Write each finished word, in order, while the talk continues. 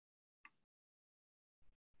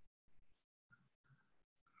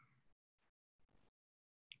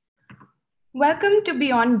Welcome to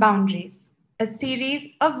Beyond Boundaries, a series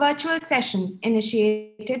of virtual sessions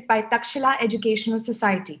initiated by Takshila Educational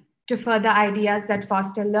Society to further ideas that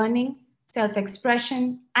foster learning, self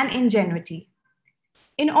expression, and ingenuity.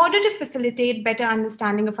 In order to facilitate better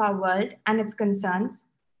understanding of our world and its concerns,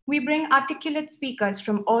 we bring articulate speakers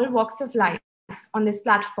from all walks of life on this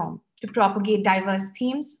platform to propagate diverse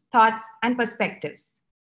themes, thoughts, and perspectives.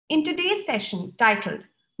 In today's session titled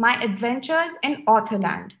My Adventures in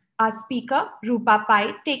Authorland, our speaker, Roopa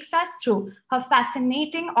Pai, takes us through her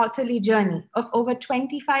fascinating authorly journey of over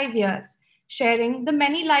 25 years, sharing the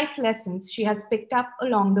many life lessons she has picked up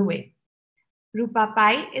along the way. Roopa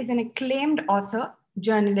Pai is an acclaimed author,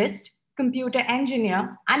 journalist, computer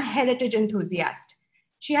engineer, and heritage enthusiast.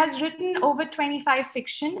 She has written over 25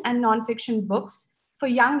 fiction and nonfiction books for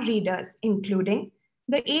young readers, including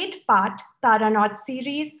the 8-part Taranauts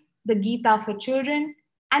series, the Gita for Children,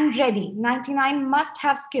 and Ready 99 Must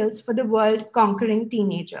Have Skills for the World Conquering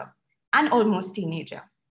Teenager and Almost Teenager.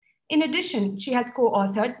 In addition, she has co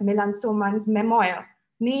authored Miland Soman's memoir,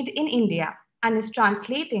 Made in India, and is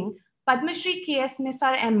translating Padmashri K.S.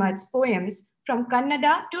 Nisar Ahmed's poems from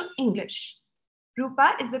Kannada to English.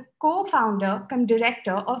 Roopa is the co-founder cum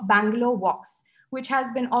director of BangaloreWalks, which has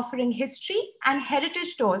been offering history and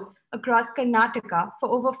heritage tours across Karnataka for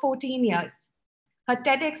over 14 years. Her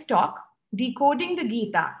TEDx talk, Decoding the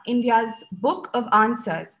Gita, India's Book of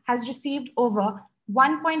Answers, has received over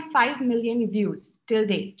 1.5 million views till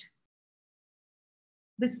date.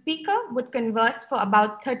 The speaker would converse for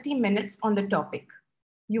about 30 minutes on the topic.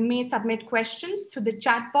 You may submit questions through the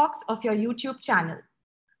chat box of your YouTube channel.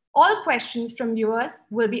 All questions from viewers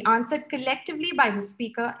will be answered collectively by the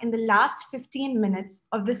speaker in the last 15 minutes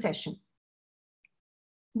of the session.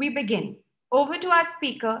 We begin. Over to our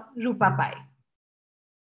speaker, Roopa Pai.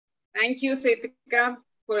 Thank you, Setika,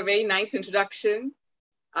 for a very nice introduction.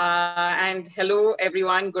 And hello,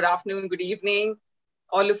 everyone. Good afternoon, good evening.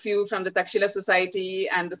 All of you from the Takshila Society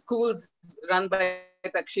and the schools run by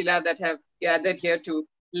Takshila that have gathered here to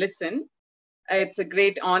listen. It's a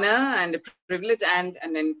great honor and a privilege and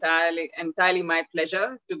an entirely my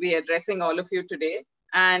pleasure to be addressing all of you today.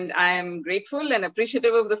 And I am grateful and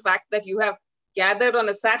appreciative of the fact that you have gathered on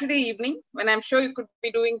a Saturday evening when I'm sure you could be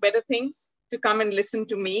doing better things to come and listen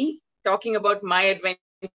to me talking about my adventures.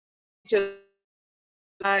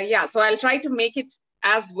 So I'll try to make it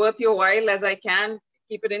as worth your while as I can,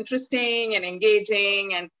 keep it interesting and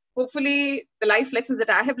engaging, and hopefully the life lessons that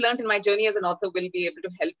I have learned in my journey as an author will be able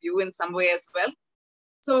to help you in some way as well.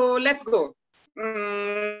 So let's go.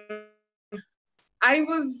 I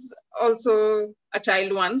was also a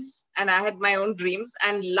child once and I had my own dreams,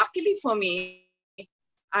 and luckily for me,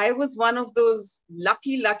 I was one of those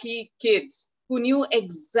lucky kids who knew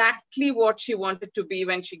exactly what she wanted to be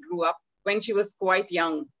when she grew up, when she was quite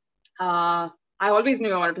young. I always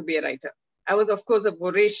knew I wanted to be a writer. I was, of course, a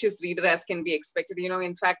voracious reader, as can be expected.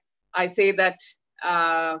 In fact, I say that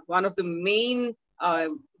one of the main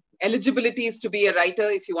eligibilities to be a writer,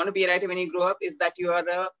 if you want to be a writer when you grow up, is that you are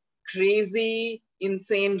a crazy,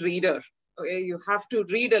 insane reader. Okay? You have to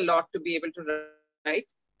read a lot to be able to write,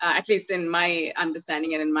 at least in my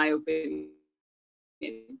understanding and in my opinion.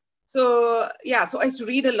 So I used to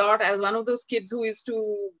read a lot. I was one of those kids who used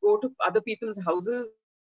to go to other people's houses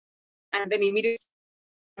and then immediately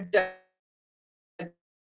the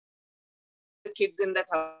kids in that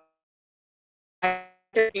house.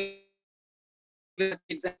 Kids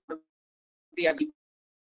and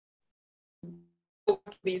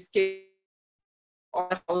these kids or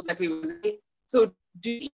the house that we visit. So do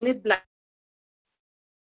you need black?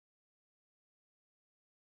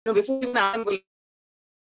 Before you now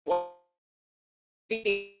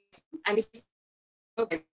and if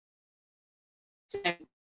okay.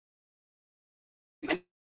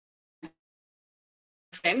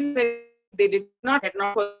 Friends, they did not had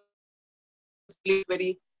not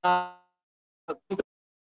very and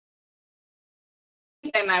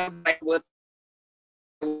I would write words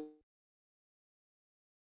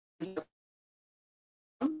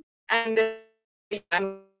and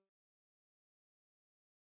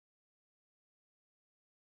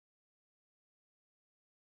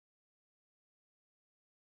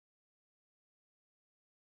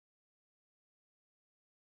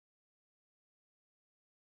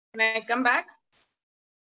can I come back?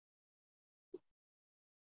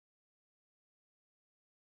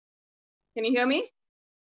 Can you hear me?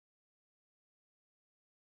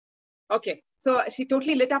 Okay, so she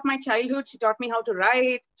totally lit up my childhood. She taught me how to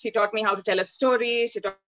write. She taught me how to tell a story. She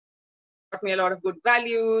taught me a lot of good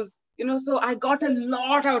values. So I got a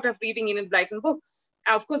lot out of reading Enid Blyton books.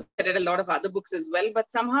 Of course, I read a lot of other books as well,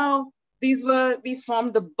 but somehow These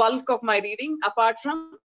formed the bulk of my reading, apart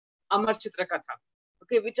from Amar Chitra Katha,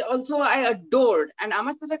 okay, which also I adored. And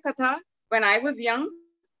Amar Chitra Katha, when I was young,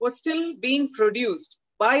 was still being produced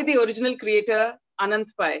by the original creator, Anant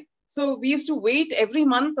Pai. So we used to wait every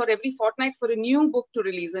month or every fortnight for a new book to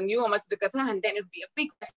release, a new Amar Chitra Katha, and then it would be a big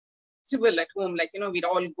festival at home. Like, we'd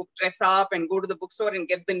all go dress up and go to the bookstore and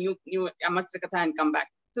get the new Amar Chitra Katha and come back.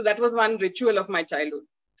 So that was one ritual of my childhood.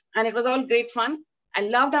 And it was all great fun. I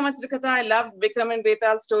loved Amar Chitra Katha. I loved Vikram and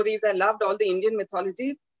Betal stories. I loved all the Indian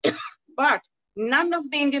mythology. But none of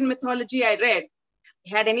the Indian mythology I read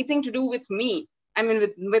had anything to do with me. I mean,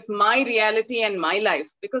 with my reality and my life.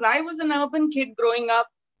 Because I was an urban kid growing up.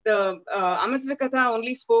 The Amar Chitra Katha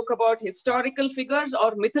only spoke about historical figures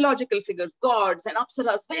or mythological figures, gods and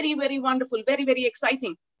apsaras. Very, very wonderful, very, very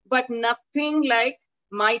exciting. But nothing like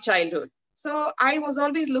my childhood. So I was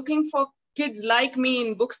always looking for kids like me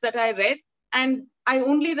in books that I read. And I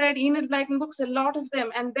only read Enid Blyton books, a lot of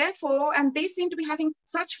them. And therefore, and they seemed to be having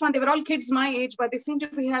such fun. They were all kids my age, but they seemed to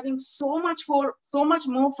be having so much more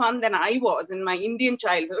fun than I was in my Indian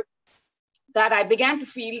childhood, that I began to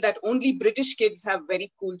feel that only British kids have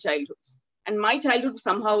very cool childhoods. And my childhood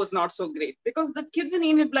somehow was not so great, because the kids in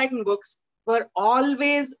Enid Blyton books were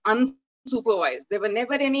always unsupervised. There were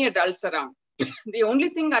never any adults around. The only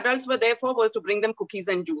thing adults were there for was to bring them cookies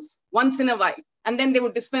and juice once in a while. And then they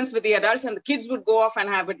would dispense with the adults, and the kids would go off and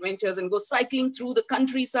have adventures and go cycling through the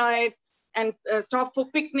countryside and stop for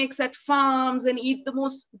picnics at farms and eat the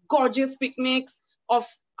most gorgeous picnics of,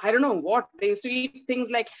 I don't know what. They used to eat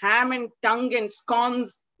things like ham and tongue and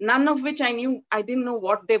scones, none of which I didn't know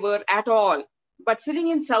what they were at all. But sitting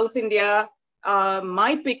in South India,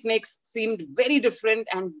 my picnics seemed very different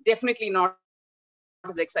and definitely not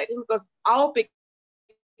as exciting, because our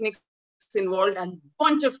picnics involved a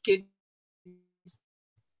bunch of kids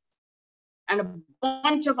and a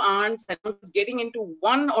bunch of aunts and uncles getting into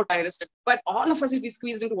one or two, but all of us would be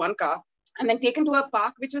squeezed into one car and then taken to a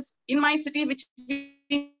park, which was in my city, which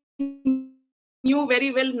we knew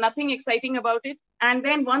very well, nothing exciting about it. And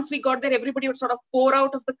then once we got there, everybody would sort of pour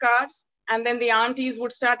out of the cars, and then the aunties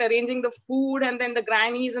would start arranging the food, and then the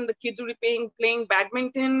grannies and the kids would be playing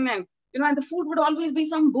badminton, and and the food would always be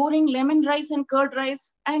some boring lemon rice and curd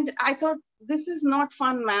rice. And I thought, this is not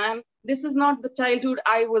fun, man. This is not the childhood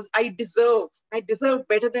I deserve. I deserve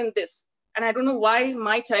better than this. And I don't know why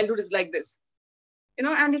my childhood is like this.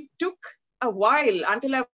 And it took a while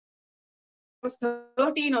until I was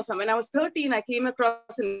 13 or something. When I was 13, I came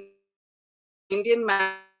across an Indian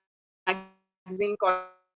magazine called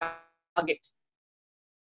Target.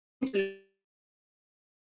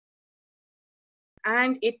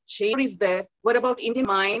 And it stories there were about Indian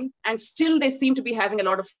mind, and still they seem to be having a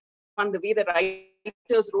lot of fun. The way the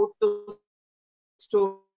writers wrote those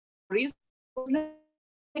stories,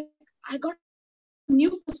 I got a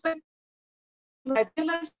new perspective. I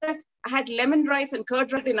realized that I had lemon rice and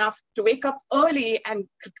curd rice enough to wake up early and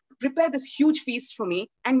prepare this huge feast for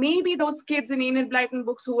me. And maybe those kids in Enid Blyton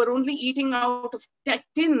books who were only eating out of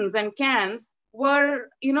tins and cans were,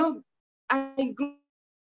 I grew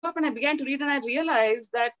up and I began to read, and I realized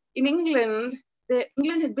that in England,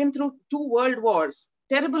 England had been through 2 world wars,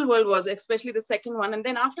 terrible world wars, especially the second one. And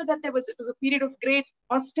then after that, it was a period of great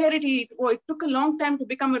austerity. It took a long time to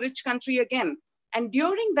become a rich country again. And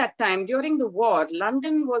during that time, during the war,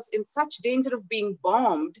 London was in such danger of being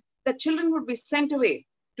bombed that children would be sent away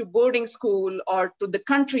to boarding school or to the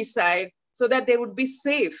countryside so that they would be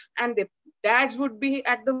safe. And the dads would be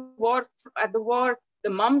at the war. The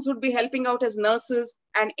moms would be helping out as nurses,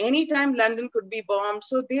 and anytime London could be bombed.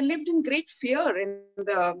 So they lived in great fear in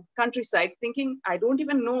the countryside, thinking, I don't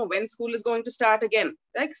even know when school is going to start again.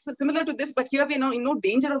 Like similar to this, but here we are in no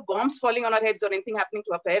danger of bombs falling on our heads or anything happening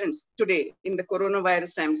to our parents today in the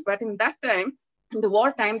coronavirus times. But in that time, in the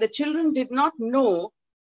wartime, the children did not know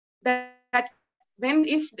that when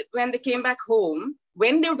they came back home,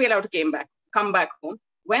 when they would be allowed to come back home,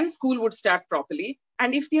 when school would start properly,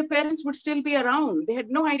 and if their parents would still be around. They had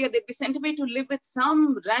no idea. They'd be sent away to live with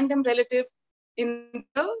some random relative in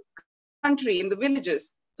the country, in the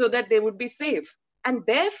villages, so that they would be safe. And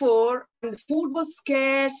therefore, the food was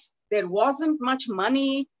scarce. There wasn't much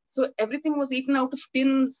money. So everything was eaten out of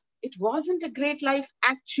tins. It wasn't a great life,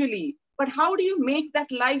 actually. But how do you make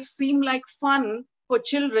that life seem like fun for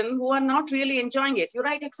children who are not really enjoying it? You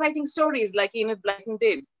write exciting stories like Enid Blyton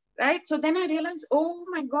did, right? So then I realized, oh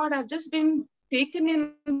my God, I've just been taken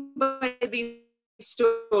in by these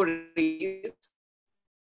stories,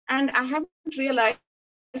 and I haven't realized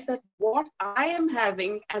that what I am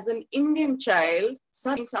having as an Indian child,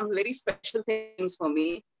 some very special things for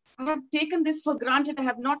me, I have taken this for granted. I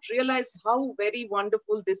have not realized how very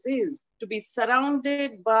wonderful this is, to be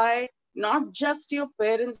surrounded by not just your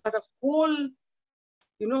parents, but a whole,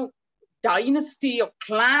 dynasty or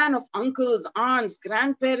clan of uncles, aunts,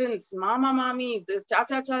 grandparents, mama, mami, the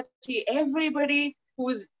chacha, chachi, everybody who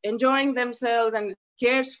is enjoying themselves and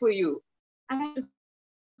cares for you. And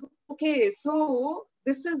okay, so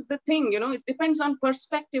this is the thing, it depends on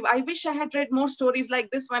perspective. I wish I had read more stories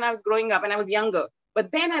like this when I was growing up and I was younger.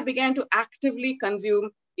 But then I began to actively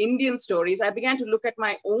consume Indian stories. I began to look at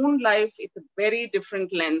my own life with a very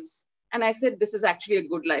different lens. And I said, this is actually a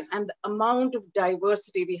good life. And the amount of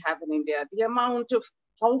diversity we have in India, the amount of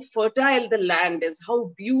how fertile the land is,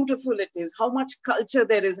 how beautiful it is, how much culture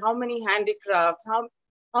there is, how many handicrafts, how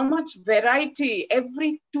much variety.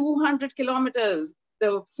 Every 200 kilometers,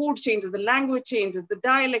 the food changes, the language changes, the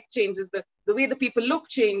dialect changes, the way the people look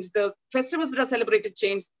change, the festivals that are celebrated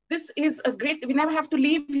change. This is a great, we never have to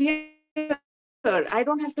leave here. I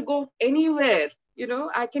don't have to go anywhere.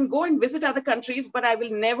 I can go and visit other countries, but I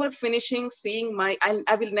will never finish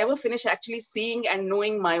actually seeing and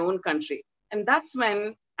knowing my own country. And that's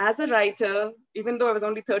when, as a writer, even though I was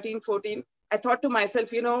only 13, 14, I thought to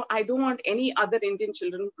myself, I don't want any other Indian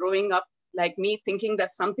children growing up like me thinking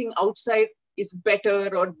that something outside is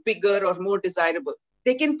better or bigger or more desirable.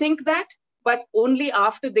 They can think that, but only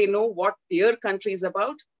after they know what their country is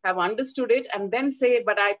about, have understood it, and then say,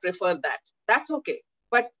 but I prefer that. That's okay.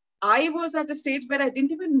 But I was at a stage where I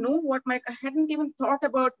didn't even know I hadn't even thought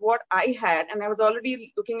about what I had. And I was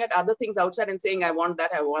already looking at other things outside and saying, I want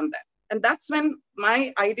that, I want that. And that's when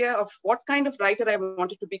my idea of what kind of writer I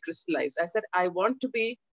wanted to be crystallized. I said, I want to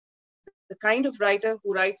be the kind of writer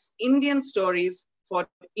who writes Indian stories for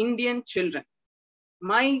Indian children.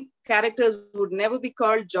 My characters would never be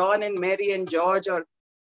called John and Mary and George or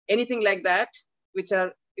anything like that, which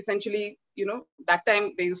are essentially, that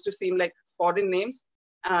time they used to seem like foreign names.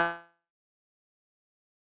 Now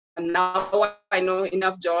I know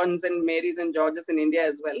enough Johns and Marys and Georges in India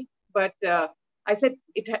as well. But I said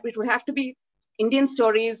it would have to be Indian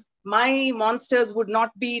stories. My monsters would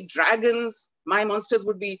not be dragons. My monsters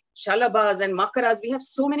would be shalabas and makaras. We have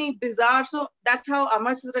so many bizarre. So that's how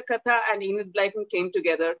Amar Chitra Katha and Enid Blyton came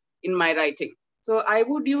together in my writing. So I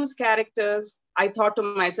would use characters. I thought to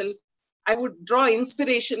myself, I would draw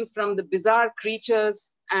inspiration from the bizarre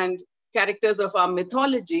creatures and characters of our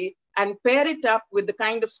mythology and pair it up with the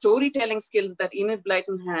kind of storytelling skills that Enid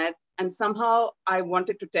Blyton had. And somehow I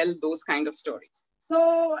wanted to tell those kind of stories.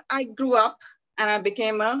 So I grew up and I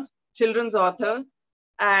became a children's author.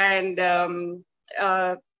 And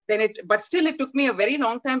but still it took me a very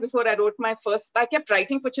long time before I wrote my first. I kept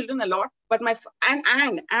writing for children a lot, but I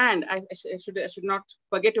should not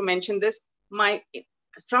forget to mention this.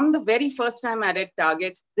 From the very first time I read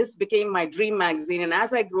Target, this became my dream magazine. And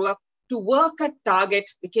as I grew up, to work at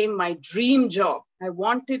Target became my dream job. I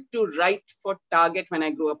wanted to write for Target when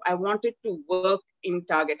I grew up. I wanted to work in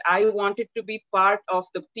Target. I wanted to be part of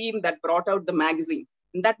the team that brought out the magazine.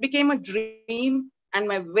 And that became a dream. And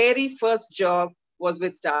my very first job was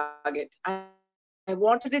with Target. I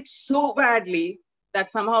wanted it so badly that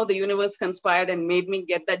somehow the universe conspired and made me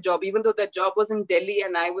get that job, even though that job was in Delhi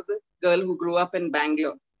and I was a girl who grew up in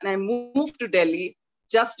Bangalore. And I moved to Delhi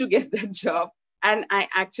just to get that job. And I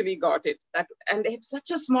actually got it. And they had such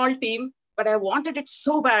a small team, but I wanted it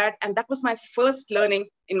so bad. And that was my first learning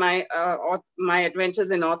in my adventures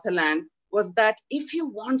in Authorland, was that if you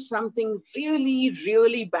want something really,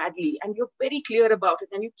 really badly, and you're very clear about it,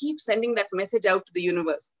 and you keep sending that message out to the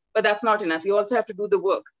universe, but that's not enough. You also have to do the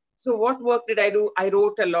work. So what work did I do? I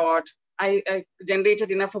wrote a lot. I generated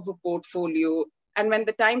enough of a portfolio. And when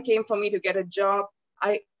the time came for me to get a job,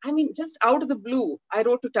 I mean, just out of the blue, I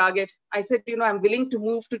wrote to Target. I said, I'm willing to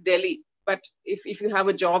move to Delhi, but if you have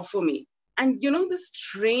a job for me. And the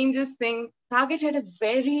strangest thing, Target had a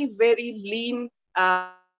very, very lean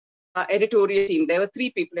editorial team. There were 3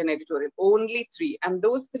 people in editorial, only 3. And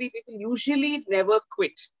those 3 people usually never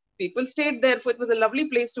quit. People stayed there, for it was a lovely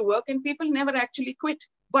place to work, and people never actually quit.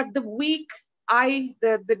 But the week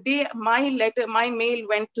the day my mail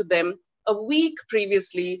went to them, a week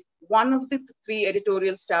previously, one of the 3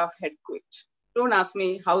 editorial staff had quit. Don't ask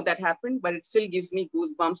me how that happened, but it still gives me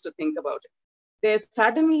goosebumps to think about it. There's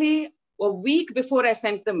suddenly, a week before I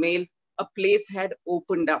sent the mail, a place had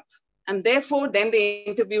opened up. And therefore, then they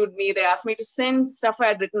interviewed me. They asked me to send stuff I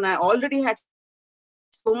had written. I already had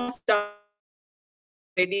so much stuff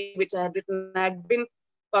ready, which I had written. I had been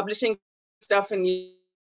publishing stuff in years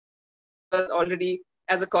already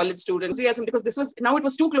as a college student. Because now it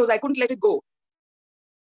was too close. I couldn't let it go.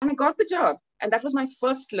 And I got the job. And that was my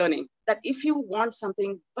first learning, that if you want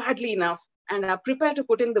something badly enough and are prepared to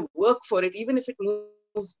put in the work for it, even if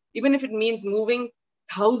it means moving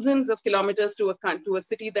thousands of kilometers to a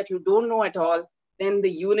city that you don't know at all, then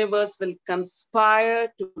the universe will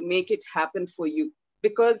conspire to make it happen for you.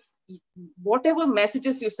 Because whatever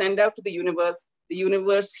messages you send out to the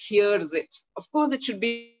universe hears it. Of course, it should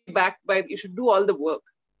be backed by, you should do all the work.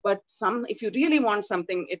 But if you really want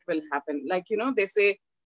something, it will happen. Like, they say,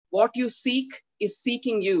 what you seek is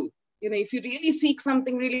seeking you. If you really seek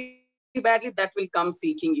something really badly, that will come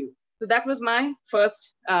seeking you. So that was my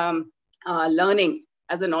first learning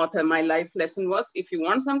as an author. My life lesson was, if you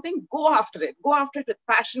want something, go after it. Go after it with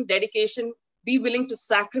passion, dedication. Be willing to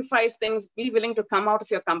sacrifice things. Be willing to come out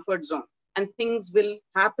of your comfort zone. And things will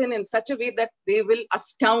happen in such a way that they will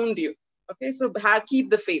astound you. Okay, so keep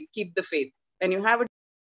the faith. Keep the faith. When you have a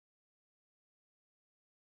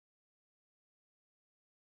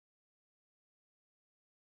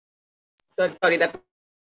Sorry, that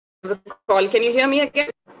was a call. Can you hear me again?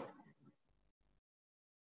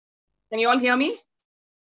 Can you all hear me?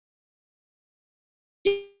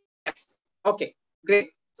 Yes. Okay, great.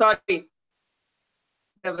 Sorry.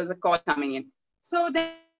 There was a call coming in. So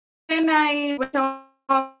then I went off.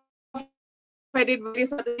 I did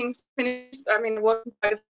various other things, finished, worked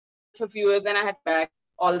for a few years, then I had back,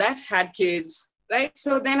 all that, had kids, right?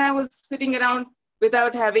 So then I was sitting around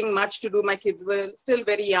without having much to do. My kids were still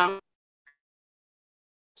very young.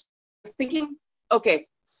 I was thinking, okay,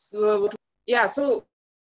 so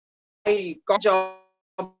I got a job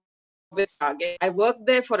with Target. I worked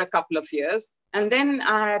there for a couple of years, and then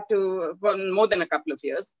I had to, for more than a couple of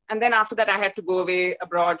years. And then after that, I had to go away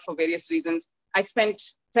abroad for various reasons. I spent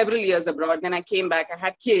several years abroad. Then I came back, I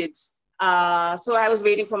had kids. So I was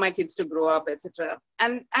waiting for my kids to grow up, etc.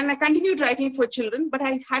 And I continued writing for children, but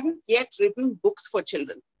I hadn't yet written books for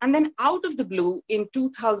children. And then out of the blue in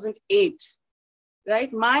 2008,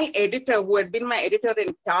 right, my editor, who had been my editor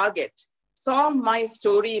in Target, saw my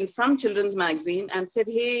story in some children's magazine and said,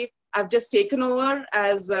 hey, I've just taken over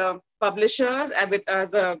as a publisher,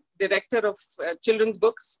 as a director of children's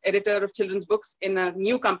books, editor of children's books in a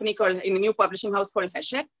new company in a new publishing house called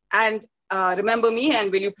Hachette. And remember me,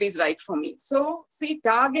 and will you please write for me? So see,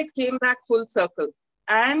 Target came back full circle.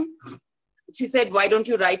 And she said, why don't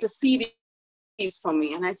you write a series for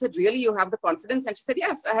me? And I said, really, you have the confidence? And she said,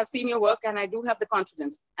 yes, I have seen your work and I do have the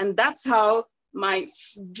confidence. And that's how my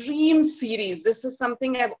dream series, this is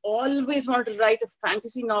something I've always wanted to write, a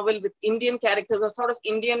fantasy novel with Indian characters or sort of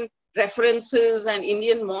Indian references and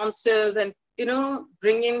Indian monsters, and,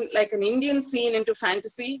 bring in like an Indian scene into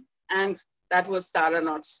fantasy. And that was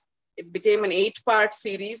Taranauts. It became an 8-part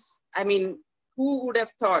series. I mean, who would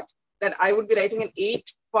have thought that I would be writing an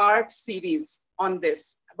 8-part series on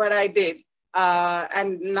this? But I did.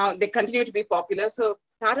 And now they continue to be popular. So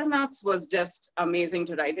Taranauts was just amazing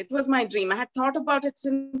to write. It was my dream. I had thought about it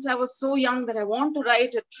since I was so young that I want to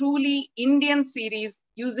write a truly Indian series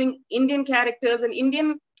using Indian characters and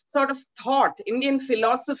Indian sort of thought, Indian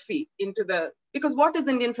philosophy because what does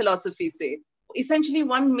Indian philosophy say? Essentially,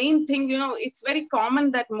 one main thing, it's very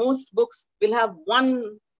common that most books will have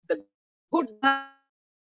the good guy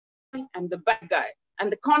and the bad guy,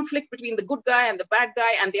 and the conflict between the good guy and the bad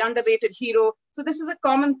guy and the underrated hero. So this is a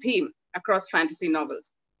common theme across fantasy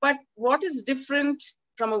novels. But what is different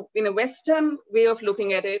in a Western way of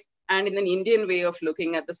looking at it and in an Indian way of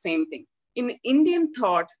looking at the same thing? In Indian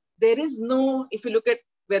thought, there is no, if you look at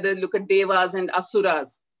Devas and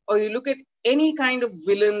Asuras, or you look at any kind of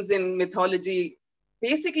villains in mythology,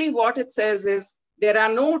 basically what it says is there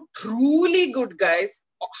are no truly good guys,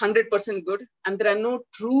 100% good, and there are no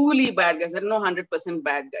truly bad guys. There are no 100%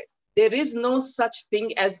 bad guys. There is no such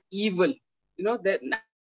thing as evil,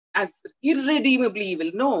 as irredeemably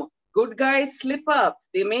evil. No, good guys slip up.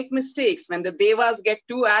 They make mistakes. When the Devas get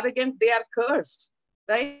too arrogant, they are cursed,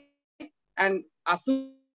 right? And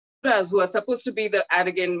Asuras, who are supposed to be the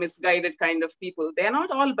arrogant, misguided kind of people, they're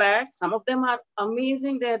not all bad. Some of them are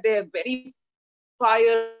amazing. They're very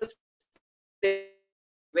pious, they're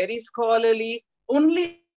very scholarly.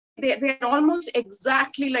 Only they're almost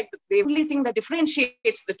exactly like the only thing that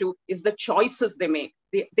differentiates the two is the choices they make.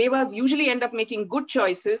 The Devas usually end up making good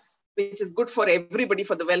choices, which is good for everybody,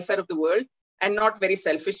 for the welfare of the world, and not very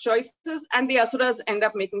selfish choices. And the Asuras end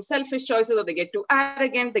up making selfish choices, or they get too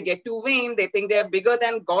arrogant, they get too vain, they think they're bigger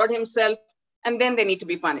than God himself, and then they need to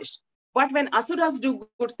be punished. But when Asuras do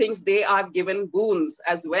good things, they are given boons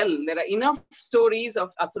as well. There are enough stories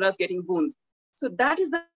of Asuras getting boons. So that is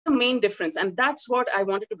the main difference. And that's what I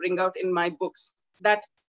wanted to bring out in my books, that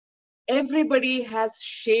everybody has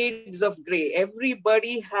shades of gray.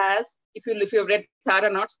 Everybody has, if you've read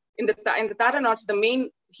Taranauts, in the Taranauts, the main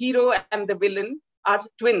hero and the villain are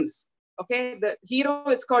twins. Okay, the hero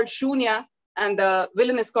is called Shunya and the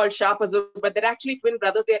villain is called Sharpazur, but they're actually twin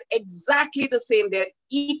brothers. They're exactly the same. They're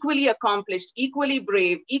equally accomplished, equally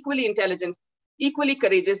brave, equally intelligent, equally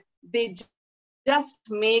courageous. They just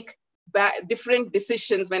make different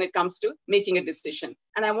decisions when it comes to making a decision.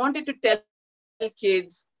 And I wanted to tell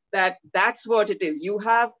kids that that's what it is. You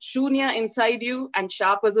have Shunya inside you and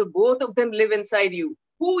Sharpazur, both of them live inside you.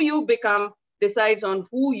 Who you become decides on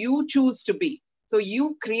who you choose to be. So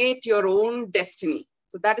you create your own destiny.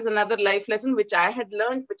 So that is another life lesson which I had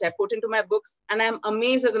learned, which I put into my books. And I'm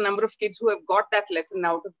amazed at the number of kids who have got that lesson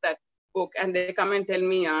out of that book. And they come and tell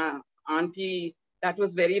me, Auntie, that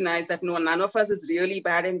was very nice, that no, none of us is really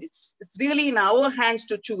bad. And it's really in our hands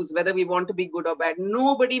to choose whether we want to be good or bad.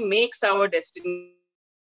 Nobody makes our destiny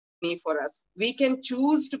for us. We can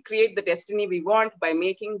choose to create the destiny we want by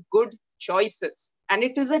making good choices. And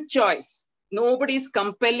it is a choice. Nobody is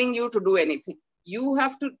compelling you to do anything. You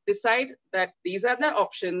have to decide that these are the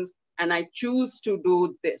options and I choose to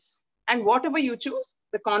do this. And whatever you choose,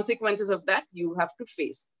 the consequences of that you have to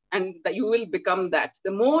face. And that you will become that.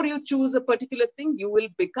 The more you choose a particular thing, you will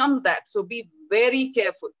become that. So be very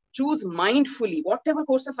careful. Choose mindfully. Whatever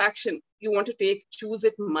course of action you want to take, choose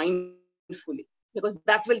it mindfully. Because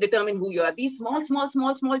that will determine who you are. These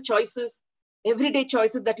small choices, everyday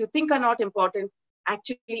choices that you think are not important,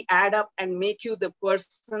 actually add up and make you the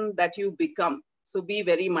person that you become. So be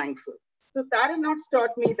very mindful. So Taranauts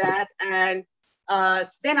taught me that. And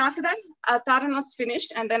then after that, Taranauts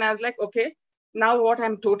finished. And then I was like, okay, now what,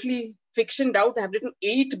 I'm totally fictioned out. I have written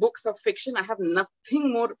 8 books of fiction. I have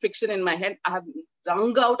nothing more fiction in my head. I have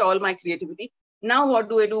wrung out all my creativity. Now what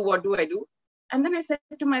do I do? What do I do? And then I said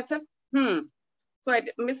to myself, So I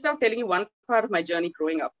missed out telling you one part of my journey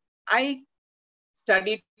growing up. I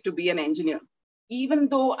studied to be an engineer. Even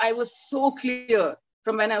though I was so clear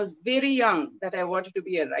from when I was very young that I wanted to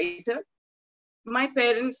be a writer, my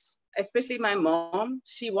parents, especially my mom,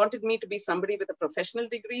 she wanted me to be somebody with a professional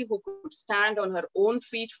degree who could stand on her own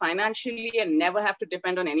feet financially and never have to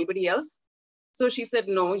depend on anybody else. So she said,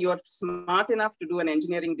 no, you're smart enough to do an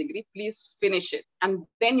engineering degree. Please finish it. And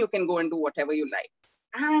then you can go and do whatever you like.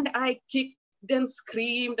 And I kicked and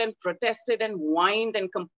screamed and protested and whined and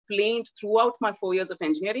complained throughout my 4 years of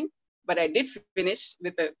engineering. But I did finish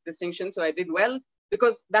with a distinction. So I did well,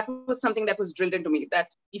 because that was something that was drilled into me, that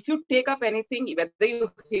if you take up anything, whether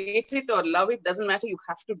you hate it or love it, doesn't matter. You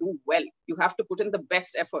have to do well. You have to put in the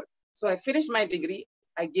best effort. So I finished my degree.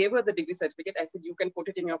 I gave her the degree certificate. I said, you can put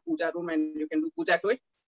it in your puja room and you can do puja to it.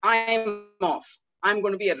 I'm off. I'm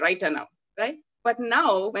going to be a writer now, right? But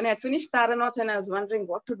now, when I had finished Taranauts and I was wondering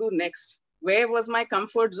what to do next, where was my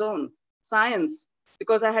comfort zone? Science.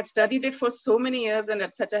 Because I had studied it for so many years and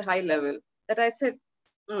at such a high level that I said,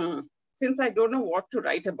 since I don't know what to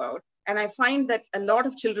write about, and I find that a lot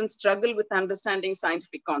of children struggle with understanding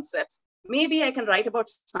scientific concepts, maybe I can write about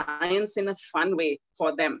science in a fun way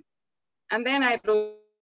for them. And then I wrote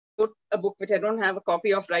a book, which I don't have a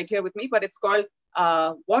copy of right here with me, but it's called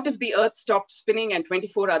What If the Earth Stopped Spinning and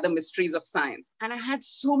 24 Other Mysteries of Science. And I had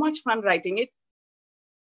so much fun writing it.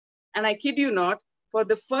 And I kid you not, for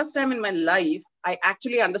the first time in my life, I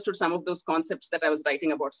actually understood some of those concepts that I was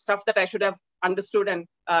writing about, stuff that I should have understood in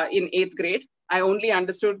 8th grade. I only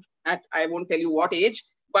understood at, I won't tell you what age,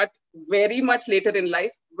 but very much later in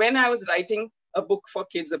life when I was writing a book for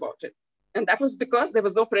kids about it. And that was because there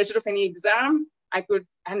was no pressure of any exam. I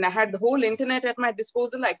had the whole internet at my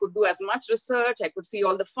disposal. I could do as much research. I could see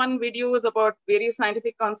all the fun videos about various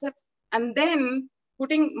scientific concepts. And then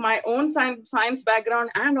putting my own science background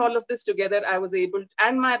and all of this together, I was able,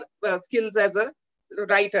 and my skills as a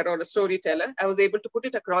writer or a storyteller, I was able to put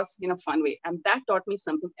it across in a fun way. And that taught me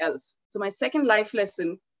something else. So my second life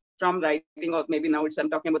lesson from writing, or maybe now I'm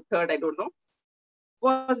talking about third, I don't know,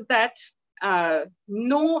 was that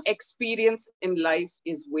no experience in life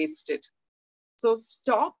is wasted. So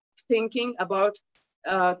stop thinking about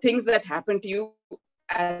things that happen to you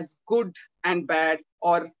as good and bad,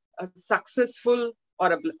 or a successful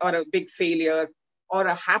or a big failure, or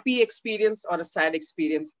a happy experience or a sad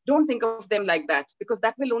experience. Don't think of them like that, because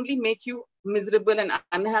that will only make you miserable and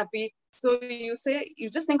unhappy. So you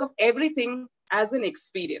just think of everything as an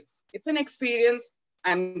experience. It's an experience.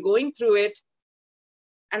 I'm going through it,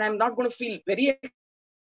 and I'm not going to feel very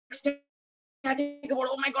ecstatic about,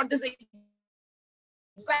 oh my God, this is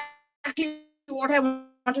exactly what I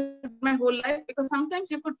wanted my whole life. Because sometimes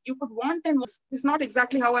you could want, and it's not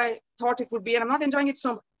exactly how I thought it would be, and I'm not enjoying it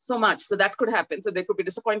so much. So that could happen. So there could be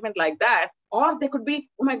disappointment like that, or there could be,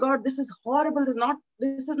 oh my God, this is horrible.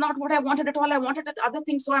 This is not what I wanted at all. I wanted other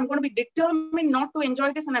things. So I'm going to be determined not to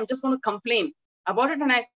enjoy this, and I'm just going to complain about it.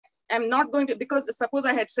 I'm not going to, because suppose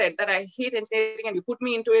I had said that I hate engineering and you put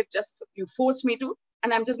me into it, you forced me to,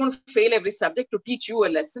 and I'm just going to fail every subject to teach you a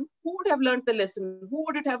lesson. Who would have learned the lesson? Who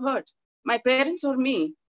would it have hurt? My parents or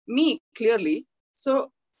me? Me, clearly.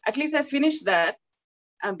 So at least I finished that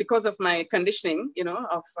because of my conditioning,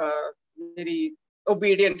 of a very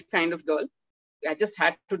obedient kind of girl. I just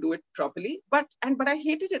had to do it properly, but I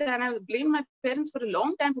hated it, and I blamed my parents for a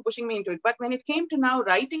long time for pushing me into it. But when it came to now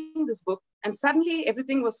writing this book, and suddenly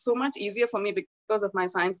everything was so much easier for me because of my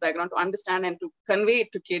science background to understand and to convey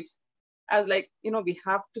it to kids, I was like, we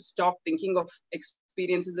have to stop thinking of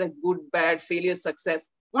experiences as good, bad, failure, success.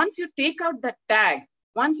 Once you take out that tag,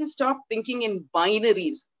 once you stop thinking in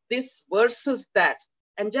binaries, this versus that,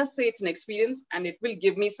 and just say it's an experience and it will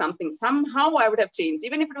give me something. Somehow I would have changed.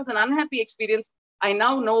 Even if it was an unhappy experience, I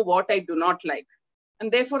now know what I do not like.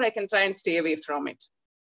 And therefore I can try and stay away from it.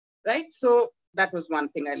 Right? So that was one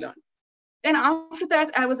thing I learned. Then after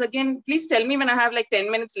that, I was again, please tell me when I have like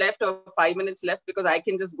 10 minutes left or 5 minutes left, because I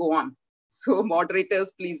can just go on. So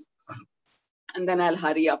moderators, please. And then I'll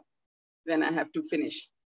hurry up when I have to finish.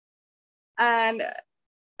 And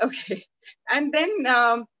okay. And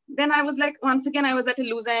then I was like, once again, I was at a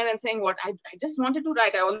loose end and saying, what? I just wanted to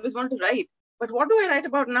write. I always wanted to write. But what do I write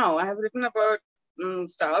about now? I have written about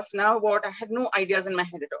stuff. Now what? I had no ideas in my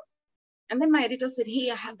head at all. And then my editor said, hey,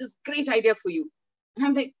 I have this great idea for you. And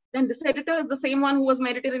I'm like, then this editor is the same one who was my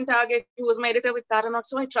editor in Target, who was my editor with Taranauts.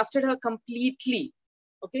 So I trusted her completely.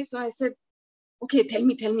 Okay, so I said, okay, tell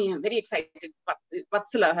me. I'm very excited.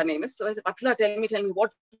 Vatsala, her name is. So I said, Vatsala, tell me,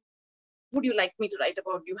 what would you like me to write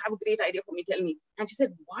about? You have a great idea for me, tell me. And she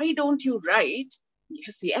said, why don't you write?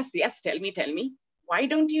 Yes, tell me. Why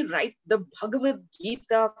don't you write the Bhagavad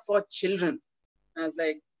Gita for children? I was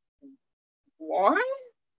like, what?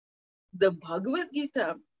 The Bhagavad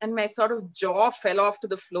Gita? And my sort of jaw fell off to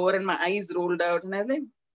the floor and my eyes rolled out. And I was like,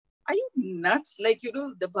 are you nuts? Like,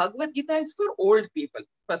 the Bhagavad Gita is for old people,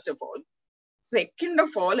 first of all. Second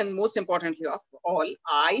of all, and most importantly of all,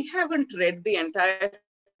 I haven't read the entire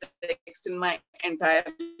text in my entire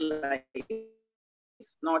life,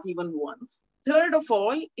 not even once. Third of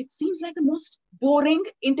all, it seems like the most boring,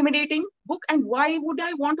 intimidating book. And why would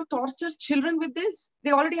I want to torture children with this?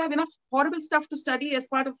 They already have enough horrible stuff to study as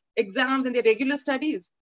part of exams and their regular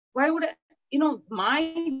studies. Why would I,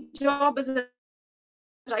 my job as a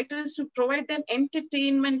writer is to provide them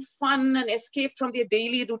entertainment, fun, and escape from their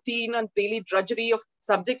daily routine and daily drudgery of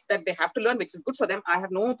subjects that they have to learn, which is good for them. I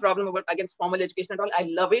have no problem against formal education at all. I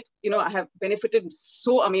love it. I have benefited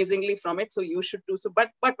so amazingly from it. So you should do so.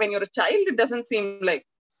 But when you're a child, it doesn't seem like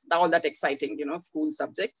all that exciting, school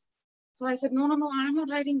subjects. So I said, no, I'm not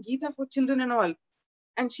writing Gita for children and all.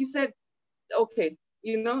 And she said, okay,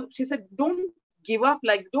 she said, don't give up,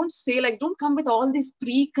 don't come with all these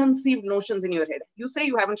preconceived notions in your head. You say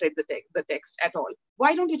you haven't read the text at all.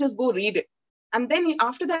 Why don't you just go read it? And then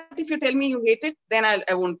after that, if you tell me you hate it, then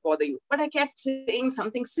I won't bother you. But I kept saying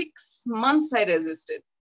something. 6 months I resisted.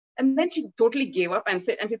 And then she totally gave up and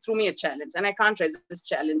she threw me a challenge. And I can't resist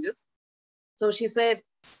challenges. So she said,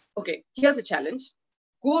 okay, here's a challenge.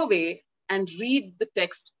 Go away and read the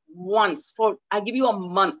text once. I give you a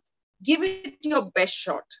month. Give it your best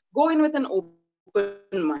shot. Go in with an open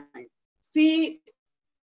mind. See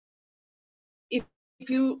if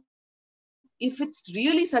it's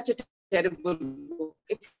really such a terrible book,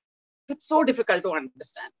 if it's so difficult to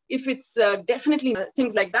understand, if it's definitely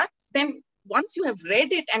things like that, then once you have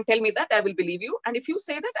read it and tell me that, I will believe you. And if you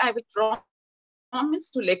say that, I will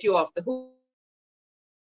promise to let you off the hook.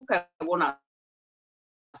 I won't ask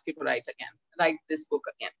you to write this book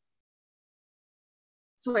again.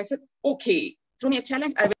 So I said, okay, throw me a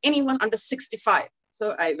challenge. I will anyone under 65.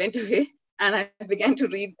 So I went away and I began to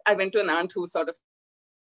read. I went to an aunt who sort of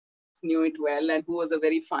knew it well and who was a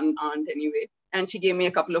very fun aunt anyway. And she gave me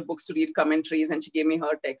a couple of books to read, commentaries, and she gave me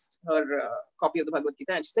her copy of the Bhagavad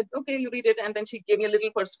Gita. And she said, okay, you read it. And then she gave me a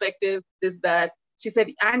little perspective, this, that. She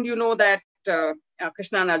said, and you know that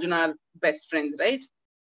Krishna and Arjuna are best friends, right?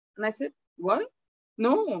 And I said, what?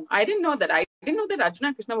 No, I didn't know that. I didn't know that Arjuna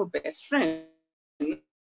and Krishna were best friends.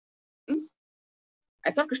 I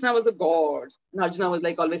thought Krishna was a god. And Arjuna was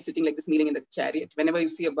like always sitting like this, kneeling in the chariot. Whenever you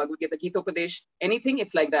see a Bhagavad Gita, Gita-Upadesh, anything,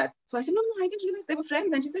 it's like that. So I said, no, I didn't realize they were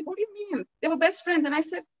friends. And she said, what do you mean? They were best friends. And I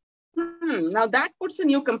said, now that puts a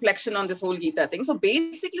new complexion on this whole Gita thing. So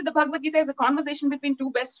basically the Bhagavad Gita is a conversation between two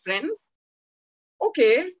best friends.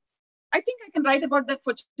 Okay, I think I can write about that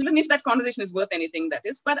for children if that conversation is worth anything, that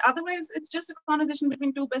is. But otherwise, it's just a conversation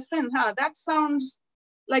between two best friends. That sounds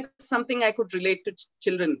like something I could relate to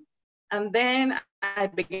children. And then I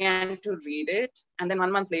began to read it. And then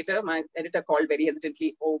 1 month later, my editor called very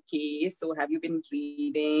hesitantly, okay, so have you been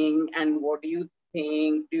reading? And what do you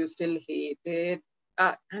think? Do you still hate it?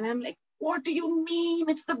 And I'm like, what do you mean?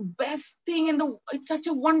 It's the best thing it's such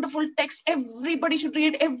a wonderful text. Everybody should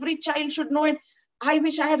read it. Every child should know it. I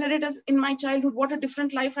wish I had read it as in my childhood. What a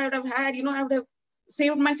different life I would have had. I would have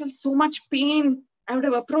saved myself so much pain. I would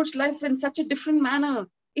have approached life in such a different manner.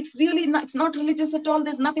 It's really not, it's not religious at all.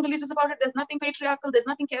 There's nothing religious about it. There's nothing patriarchal. There's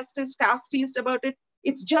nothing casteist about it.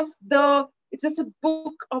 It's just a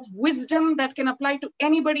book of wisdom that can apply to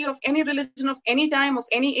anybody of any religion, of any time, of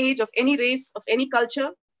any age, of any race, of any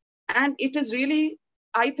culture. And it is really,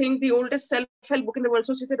 I think, the oldest self-help book in the world.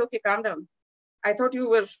 So she said, okay, calm down. I thought you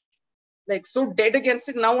were like so dead against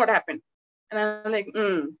it. Now what happened? And I'm like,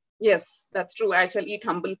 yes, that's true. I shall eat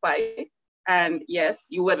humble pie. And yes,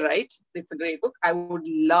 you were right. It's a great book. I would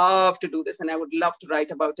love to do this, and I would love to write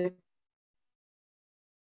about it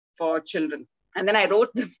for children. And then I wrote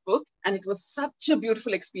the book, and it was such a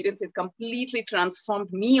beautiful experience. It completely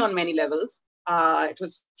transformed me on many levels. It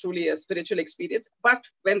was truly a spiritual experience. But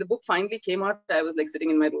when the book finally came out, I was like sitting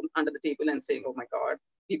in my room under the table and saying, oh my God,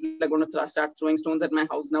 people are going to start throwing stones at my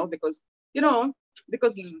house now because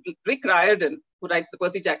Rick Riordan, who writes the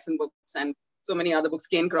Percy Jackson books and so many other books,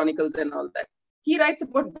 Kane Chronicles and all that, he writes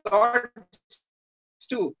about God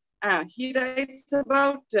too. He writes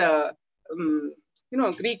about,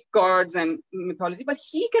 Greek gods and mythology, but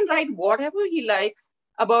he can write whatever he likes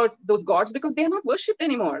about those gods because they are not worshipped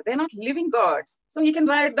anymore. They're not living gods. So he can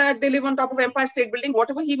write that they live on top of Empire State Building,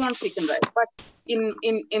 whatever he wants, he can write. But in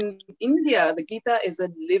India, the Gita is a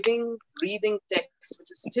living, breathing text,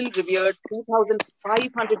 which is still revered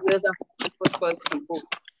 2,500 years after it was first composed.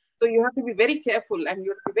 So you have to be very careful and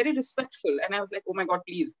you have to be very respectful. And I was like, oh my God,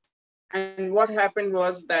 please. And what happened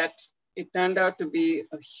was that it turned out to be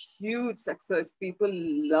a huge success. People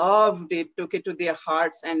loved it, took it to their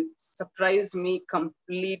hearts and surprised me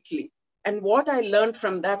completely. And what I learned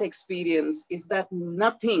from that experience is that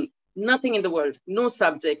nothing in the world, no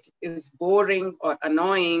subject is boring or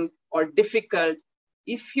annoying or difficult.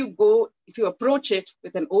 If you approach it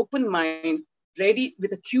with an open mind, ready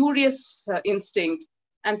with a curious instinct,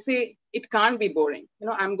 and say, it can't be boring.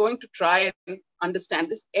 I'm going to try and understand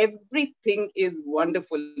this. Everything is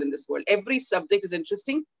wonderful in this world. Every subject is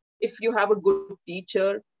interesting. If you have a good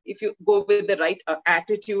teacher, if you go with the right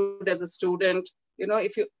attitude as a student,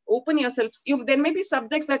 if you open yourself, there may be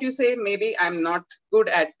subjects that you say, maybe I'm not good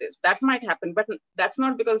at this. That might happen, but that's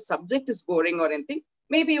not because the subject is boring or anything.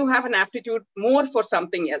 Maybe you have an aptitude more for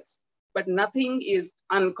something else, but nothing is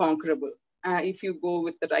unconquerable if you go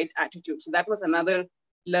with the right attitude. So that was another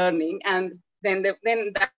learning. And then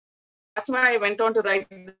that's why I went on to write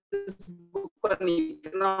this book on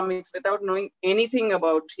economics without knowing anything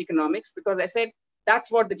about economics, because I said,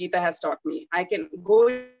 that's what the Gita has taught me. I can go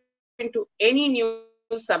into any new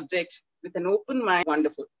subject with an open mind.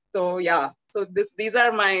 Wonderful. So yeah, so these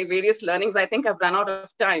are my various learnings. I think I've run out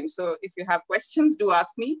of time. So if you have questions, do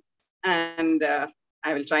ask me and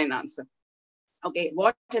I will try and answer. Okay,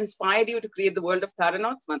 what inspired you to create the world of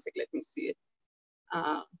Taranauts? One sec, let me see it.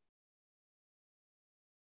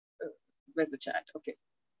 Where's the chat? Okay.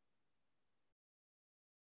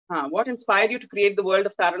 What inspired you to create the world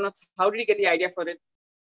of Taranauts? How did you get the idea for it?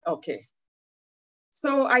 Okay.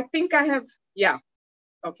 So I think I have, yeah.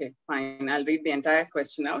 Okay, fine. I'll read the entire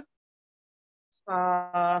question out.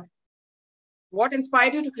 What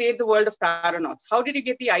inspired you to create the world of Taranauts? How did you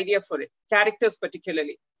get the idea for it? Characters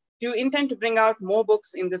particularly. Do you intend to bring out more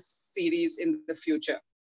books in this series in the future?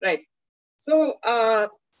 Right. So I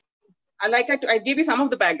gave you some of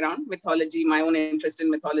the background, mythology, my own interest in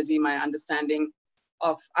mythology, my understanding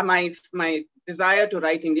of my desire to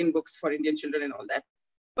write Indian books for Indian children and all that.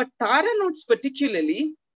 But Taranauts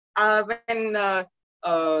particularly, when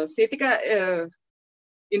Setika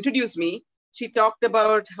introduced me, she talked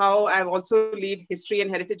about how I also lead history and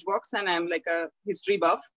heritage walks, and I'm like a history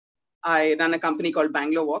buff. I run a company called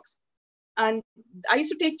BangaloreWalks. And I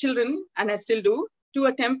used to take children, and I still do, to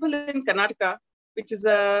a temple in Karnataka, which is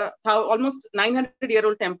a almost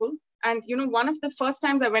 900-year-old temple. And one of the first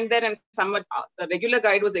times I went there and the regular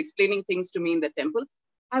guide was explaining things to me in the temple,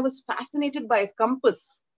 I was fascinated by a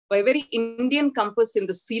compass, by a very Indian compass in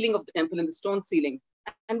the ceiling of the temple, in the stone ceiling.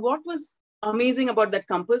 And what was amazing about that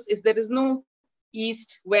compass is there is no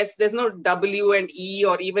east, west, there's no W and E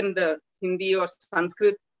or even the Hindi or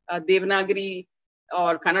Sanskrit, Devanagari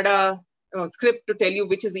or Kannada script to tell you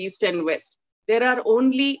which is east and west. There are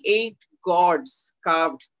only 8 gods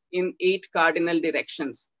carved in 8 cardinal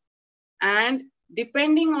directions. And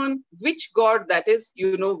depending on which god that is,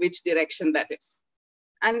 you know which direction that is.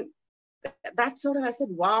 And that sort of, I said,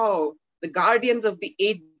 wow, the guardians of the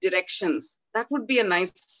 8 directions. That would be a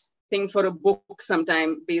nice thing for a book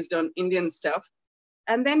sometime based on Indian stuff.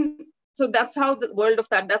 And then, so that's how the world of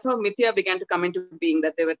that, that's how Mithya began to come into being,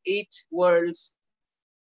 that there were 8 worlds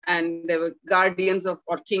and there were guardians of,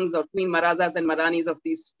 or kings or queen Marazas and Maranis of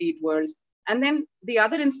these 8 worlds. And then the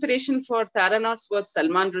other inspiration for Taranauts was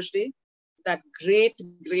Salman Rushdie, that great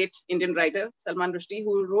Indian writer, Salman Rushdie,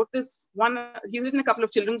 who wrote this one, he's written a couple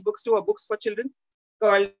of children's books too, or books for children,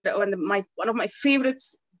 called, one of my favorite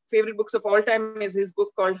books of all time is his book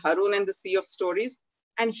called Harun and the Sea of Stories.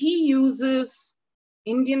 And he uses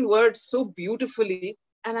Indian words so beautifully.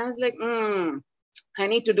 And I was like, I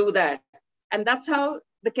need to do that. And that's how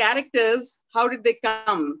the characters, how did they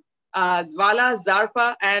come? Zvala,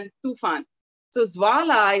 Zarpa, and Tufan. So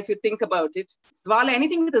Zvala, if you think about it, Zvala,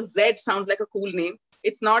 anything with a Z sounds like a cool name.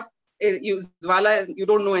 It's not, Zvala, you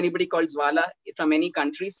don't know anybody called Zvala from any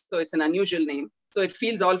country, so it's an unusual name. So it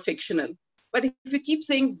feels all fictional. But if you keep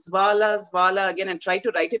saying Zvala, Zvala again and try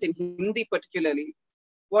to write it in Hindi particularly,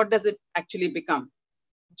 what does it actually become?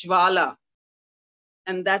 Jvala.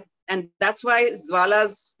 And that's why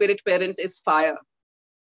Zvala's spirit parent is fire.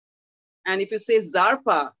 And if you say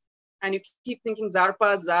Zarpa, and you keep thinking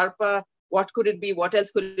Zarpa, what could it be? What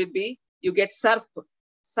else could it be? You get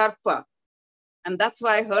Sarpa. And that's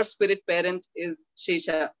why her spirit parent is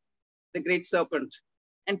Shesha, the great serpent.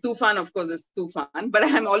 And Tufan, of course, is Tufan. But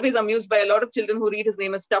I'm always amused by a lot of children who read his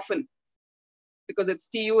name as Tuffan, because it's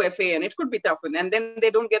Tufa, and it could be Tuffan. And then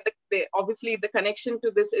they don't get obviously the connection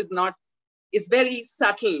to this is very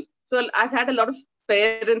subtle. So I've had a lot of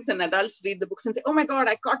parents and adults read the books and say, oh my God,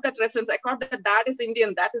 I caught that reference. I caught that is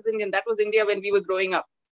Indian, that is Indian, that was India when we were growing up.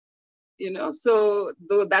 So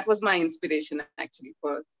though that was my inspiration actually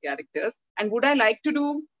for characters. And would I like to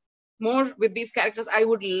do more with these characters? I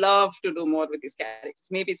would love to do more with these characters,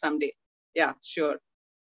 maybe someday. Yeah, sure.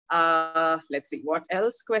 Let's see, what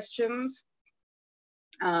else questions?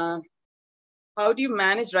 How do you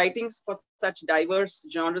manage writings for such diverse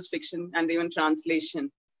genres, fiction, and even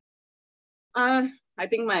translation? I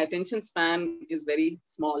think my attention span is very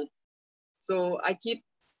small. So I keep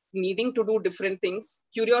needing to do different things.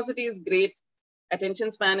 Curiosity is great.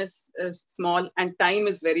 Attention span is small and time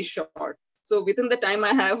is very short. So within the time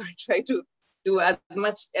I have, I try to do as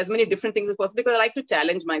many different things as possible because I like to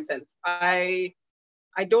challenge myself. I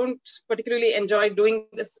don't particularly enjoy doing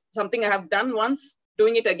this, something I have done once,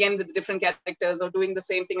 doing it again with different characters or doing the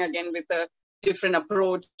same thing again with a different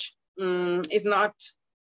approach is not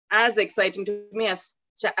as exciting to me as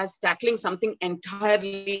tackling something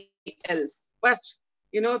entirely else. But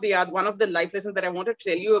one of the life lessons that I want to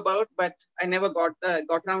tell you about, but I never got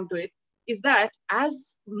around to it, is that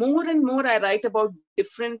as more and more I write about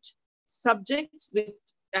different subjects,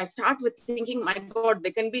 I start with thinking, my God,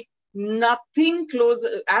 there can be nothing close,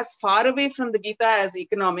 as far away from the Gita as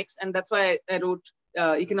economics. And that's why I wrote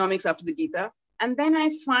economics after the Gita. And then I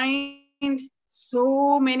find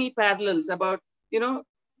so many parallels about,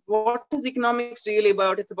 what is economics really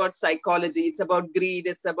about? It's about psychology. It's about greed.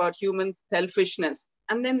 It's about human selfishness.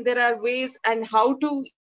 And then there are ways and how to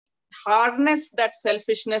harness that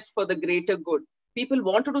selfishness for the greater good. People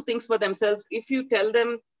want to do things for themselves. If you tell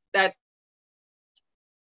them that,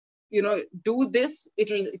 do this, it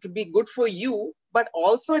will be good for you, but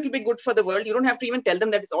also it will be good for the world. You don't have to even tell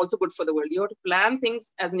them that it's also good for the world. You have to plan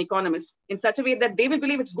things as an economist in such a way that they will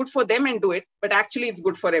believe it's good for them and do it, but actually it's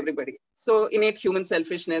good for everybody. So innate human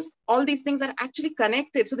selfishness, all these things are actually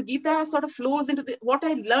connected. So the Gita sort of flows into what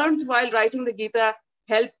I learned while writing the Gita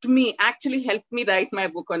helped me write my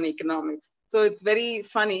book on economics. So it's very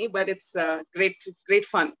funny, but it's great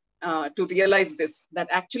fun. To realize this, that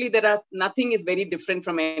actually nothing is very different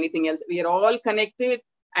from anything else. We are all connected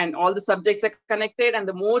and all the subjects are connected. And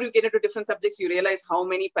the more you get into different subjects, you realize how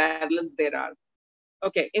many parallels there are.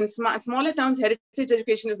 Okay, in smaller towns, heritage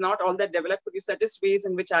education is not all that developed. Could you suggest ways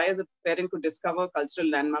in which I as a parent could discover cultural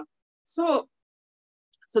landmarks? So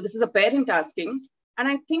this is a parent asking, and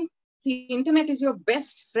I think the internet is your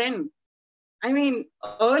best friend. I mean,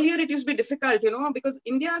 earlier it used to be difficult, because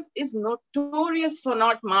India is notorious for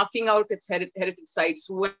not marking out its heritage sites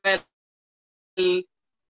well,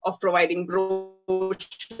 of providing brochures,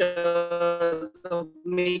 of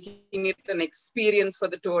making it an experience for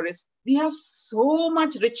the tourist. We have so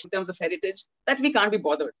much rich in terms of heritage that we can't be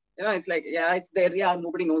bothered. It's like, yeah, it's there. Yeah,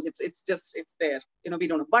 nobody knows. It's there. We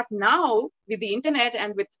don't know. But now with the internet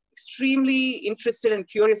and with extremely interested and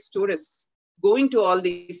curious tourists going to all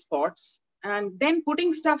these spots, and then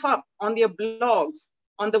putting stuff up on their blogs,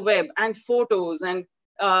 on the web, and photos and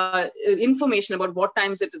information about what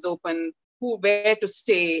times it is open, where to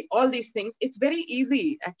stay, all these things. It's very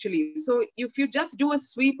easy, actually. So if you just do a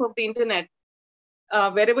sweep of the internet,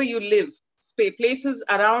 wherever you live, places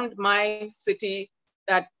around my city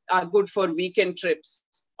that are good for weekend trips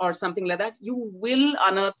or something like that, you will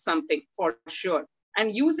unearth something for sure.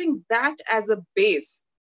 And using that as a base,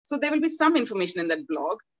 so there will be some information in that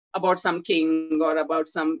blog about some king or about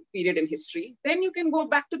some period in history. Then you can go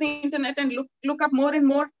back to the internet and look up more and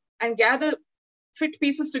more and gather, fit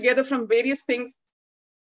pieces together from various things,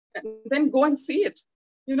 and then go and see it.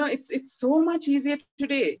 You know, it's so much easier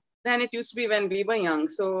today than it used to be when we were young.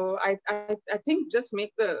 So I think just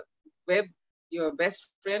make the web your best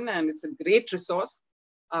friend, and it's a great resource.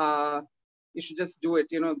 You should just do it,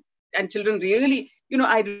 you know. And children really, you know,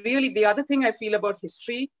 the other thing I feel about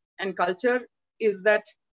history and culture is that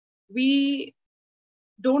we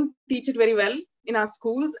don't teach it very well in our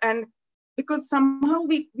schools, and because somehow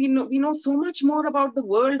we know so much more about the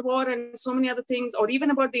World War and so many other things, or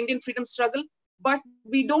even about the Indian freedom struggle, but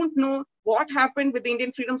we don't know what happened with the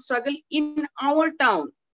Indian freedom struggle in our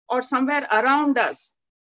town or somewhere around us.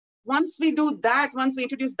 Once we do that, once we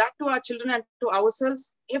introduce that to our children and to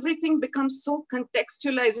ourselves, everything becomes so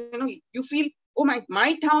contextualized. You know, you feel, oh,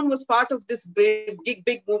 my town was part of this big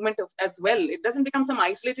movement as well. It doesn't become some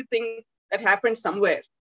isolated thing that happened somewhere.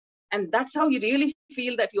 And that's how you really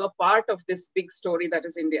feel that you are part of this big story that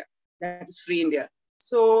is India, that is free India.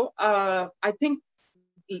 So I think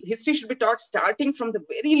history should be taught starting from the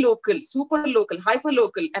very local, super local, hyper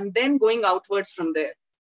local, and then going outwards from there.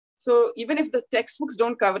 So even if the textbooks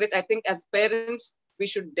don't cover it, I think as parents, we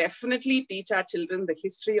should definitely teach our children the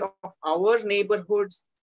history of our neighborhoods,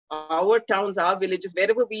 our towns, our villages,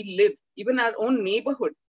 wherever we live, even our own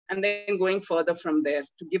neighborhood, and then going further from there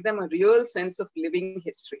to give them a real sense of living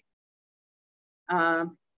history.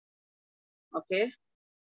 Okay.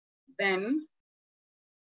 Then,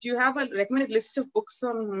 do you have a recommended list of books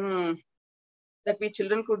on that we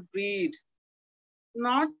children could read?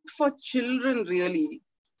 Not for children, really.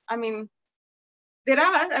 I mean, there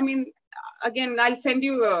are. I mean, again, I'll send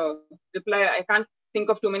you a reply. I can't think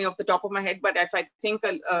of too many off the top of my head, but if I think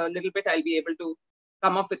a little bit, I'll be able to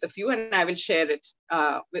come up with a few, and I will share it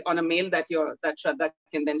on a mail that Shraddha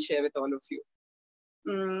can then share with all of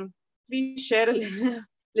you. Please share a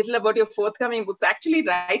little about your forthcoming books. Actually,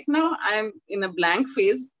 right now I'm in a blank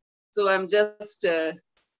phase, so I'm just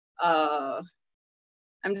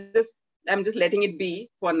letting it be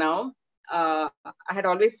for now. I had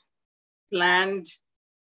always planned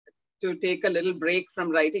to take a little break from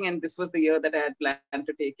writing, and this was the year that I had planned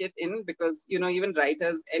to take it in, because, you know, even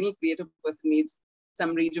writers, any creative person needs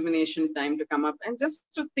some rejuvenation time to come up and just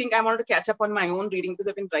to think. I wanted to catch up on my own reading because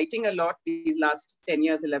I've been writing a lot these last 10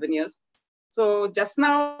 years, 11 years. So just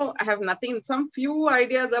now I have nothing. Some few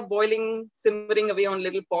ideas are boiling, simmering away on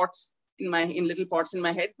little pots in little pots in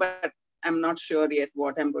my head, but I'm not sure yet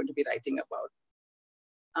what I'm going to be writing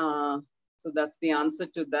about. So that's the answer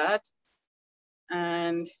to that.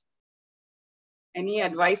 And any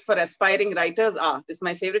advice for aspiring writers? This is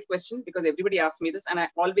my favorite question because everybody asks me this, and I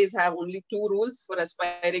always have only 2 rules for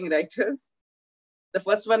aspiring writers. The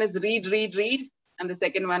first one is read, read, read. And the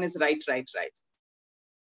second one is write, write, write.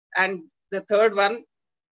 And the third one,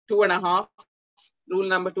 2.5, rule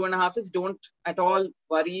number 2.5 is don't at all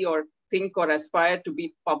worry or think or aspire to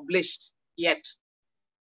be published yet.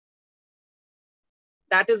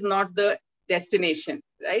 That is not the destination,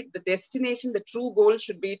 right? The destination, the true goal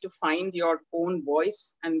should be to find your own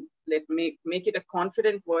voice and make it a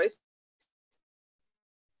confident voice.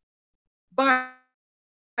 But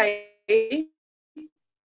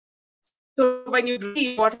so when you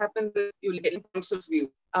read, what happens is you get points of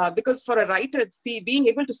view. Because for a writer, being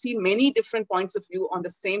able to see many different points of view on the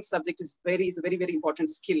same subject is a very, very important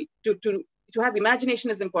skill. To have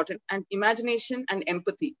imagination is important, and imagination and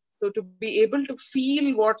empathy. So to be able to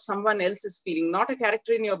feel what someone else is feeling, not a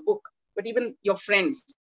character in your book, but even your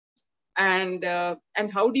friends. And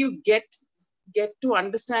how do you get to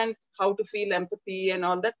understand how to feel empathy and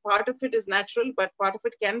all that? Part of it is natural, but part of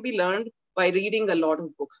it can be learned by reading a lot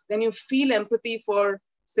of books. Then you feel empathy for,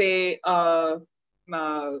 say,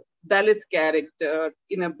 Dalit character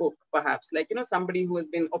in a book, perhaps, like, you know, somebody who has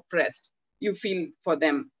been oppressed. You feel for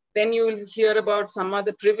them. Then you will hear about some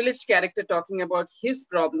other privileged character talking about his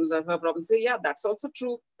problems or her problems. Say, yeah, that's also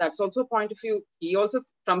true. That's also a point of view. He also,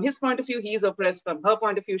 from his point of view, he is oppressed. From her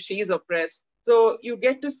point of view, she is oppressed. So you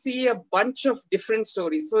get to see a bunch of different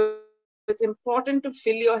stories. So it's important to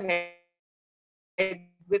fill your head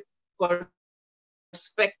with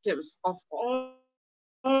perspectives of all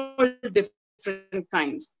different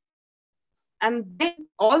kinds. And then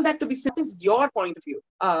all that to be said is your point of view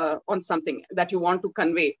on something that you want to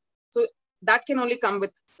convey. So that can only come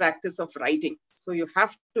with practice of writing. So you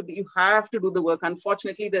have to do the work.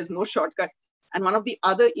 Unfortunately, there's no shortcut. And one of the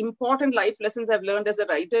other important life lessons I've learned as a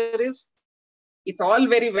writer is, it's all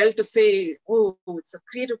very well to say, oh, it's a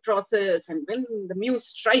creative process. And when the muse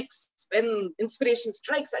strikes, when inspiration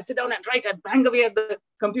strikes, I sit down and write. I bang away at the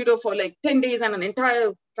computer for like 10 days and an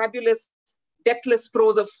entire fabulous, deathless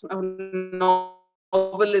prose of a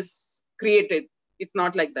novel is created. It's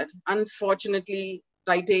not like that. Unfortunately,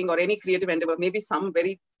 writing or any creative endeavor, maybe some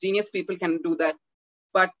very genius people can do that.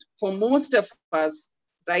 But for most of us,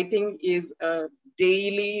 writing is a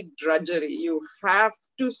daily drudgery. You have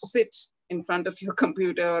to sit in front of your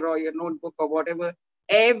computer or your notebook or whatever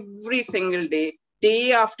every single day,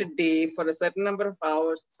 day after day, for a certain number of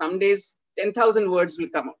hours. Some days 10,000 words will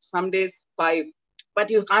come out, some days 5, but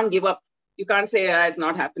you can't give up. You can't say, it's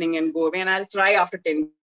not happening and go away and I'll try after 10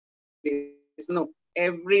 days. No,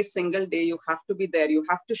 every single day you have to be there. You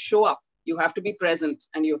have to show up. You have to be present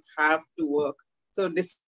and you have to work. So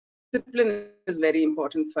discipline is very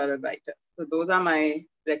important for a writer. So those are my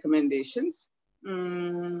recommendations.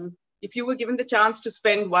 If you were given the chance to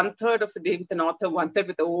spend 1/3 of a day with an author, 1/3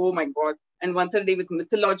 with, oh my God, and 1/3 day with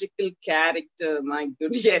mythological character, my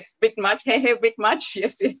goodness, yes, bit much, hey, bit much,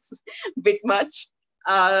 yes, bit much.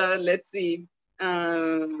 Let's see.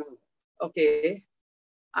 Okay,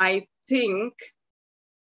 I think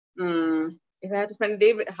if I had to spend a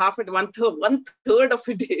day with one third of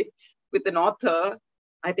a day with an author,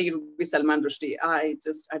 I think it would be Salman Rushdie. I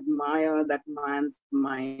just admire that man's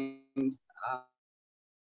mind.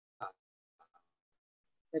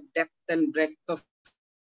 The depth and breadth of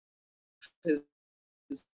his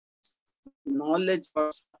knowledge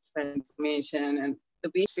and information, and the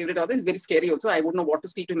way his favorite author is very scary also. I wouldn't know what to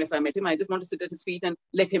speak to him if I met him. I just want to sit at his feet and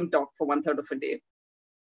let him talk for 1/3 of a day.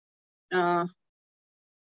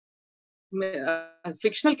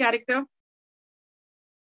 Fictional character,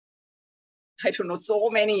 I don't know, so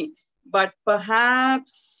many, but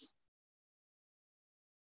perhaps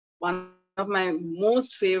one of my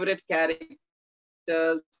most favorite characters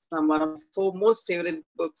from one of the most favorite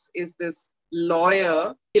books is this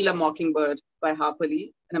lawyer, Kill a Mockingbird by Harper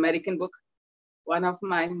Lee, an American book, one of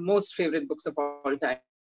my most favorite books of all time.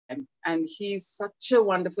 And he's such a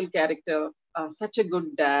wonderful character, such a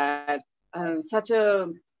good dad, such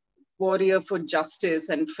a warrior for justice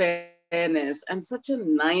and fairness, and such a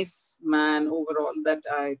nice man overall that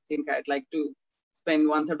I think I'd like to spend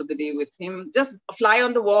 1/3 of the day with him. Just a fly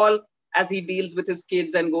on the wall as he deals with his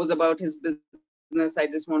kids and goes about his business. I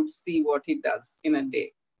just want to see what he does in a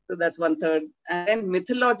day. So that's 1/3. And then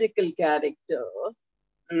mythological character.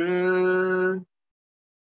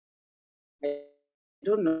 I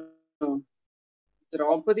don't know.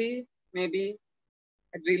 Draupadi, maybe.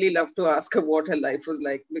 I'd really love to ask her what her life was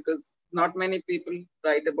like, because not many people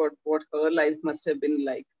write about what her life must have been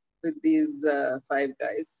like with these 5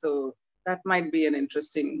 guys. So that might be an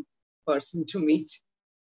interesting person to meet.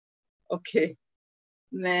 Okay.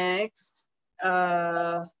 Next.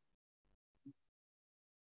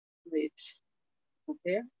 Wait.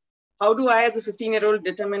 Okay. How do I, as a 15-year-old,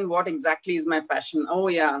 determine what exactly is my passion? Oh,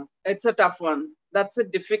 yeah. It's a tough one. That's a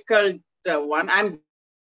difficult one. I'm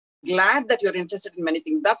glad that you're interested in many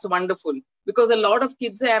things. That's wonderful, because a lot of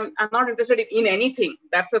kids are not interested in anything.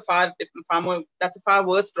 That's a far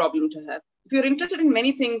worse problem to have. If you're interested in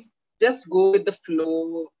many things, just go with the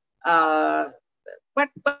flow.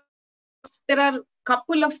 But there are a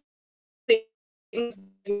couple of things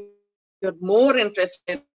you're more interested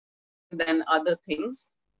in than other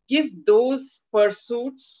things. Give those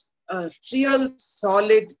pursuits a real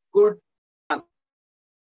solid, good.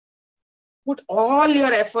 Put all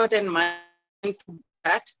your effort and mind to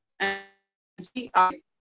that, and see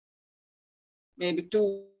maybe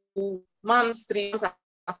 2 months, 3 months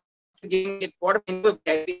after giving it, what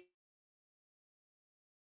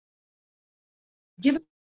give,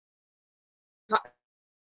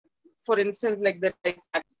 for instance, like the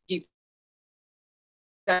keep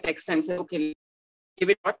that text and say, okay, give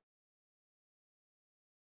it what?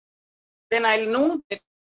 Then I'll know that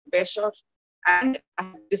best shot, and I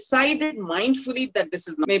have decided mindfully that this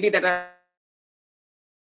is not, maybe that I.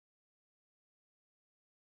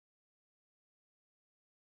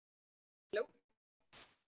 Hello?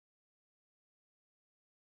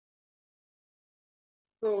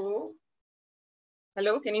 So,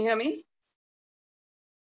 hello, can you hear me?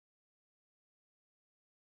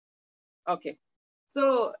 Okay.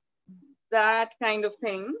 So that kind of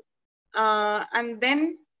thing. And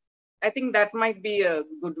then I think that might be a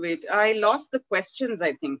good way. I lost the questions,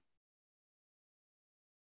 I think.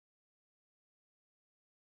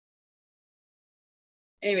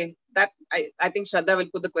 Anyway, that I think Shraddha will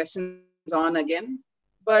put the question on again.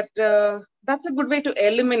 But that's a good way to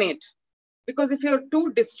eliminate. Because if you're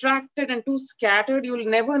too distracted and too scattered, you'll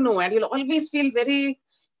never know. And you'll always feel very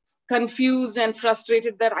confused and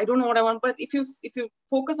frustrated that I don't know what I want. But if you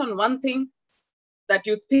focus on one thing that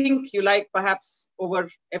you think you like perhaps over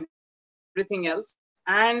everything else,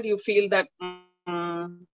 and you feel that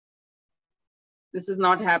this is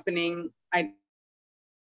not happening, I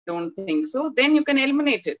don't think so, then you can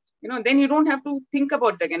eliminate it. Then you don't have to think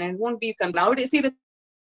about it again, and it won't be nowadays. See,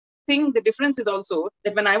 the difference is also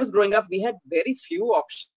that when I was growing up, we had very few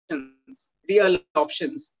options, real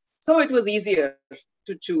options. So it was easier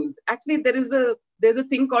to choose. Actually, there's a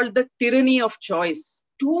thing called the tyranny of choice.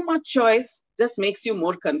 Too much choice just makes you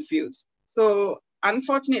more confused. So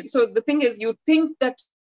unfortunately, so the thing is, you think that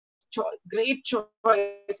great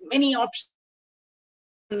choice, many options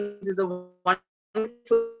is a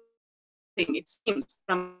wonderful thing. It seems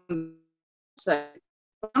from side.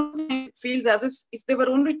 It feels as if there were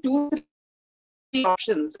only 2-3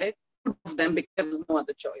 options, right? Of them, because there was no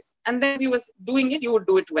other choice. And then as you were doing it, you would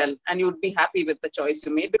do it well, and you would be happy with the choice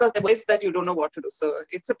you made, because the ways that you don't know what to do. So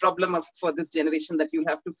it's a problem for this generation that you'll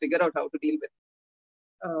have to figure out how to deal with.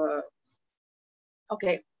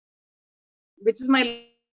 Okay, which is my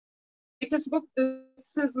latest book.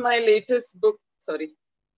 This is my latest book. Sorry.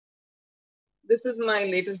 This is my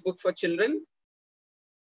latest book for children.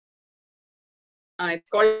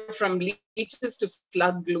 It's called From Leeches to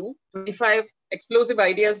Slug Glue, 25 Explosive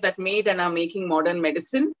Ideas That Made and Are Making Modern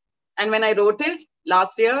Medicine. And when I wrote it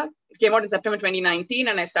last year, it came out in September 2019,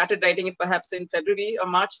 and I started writing it perhaps in February or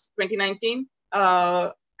March 2019.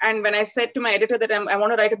 And when I said to my editor that I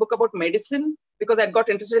want to write a book about medicine, because I'd got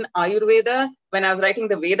interested in Ayurveda when I was writing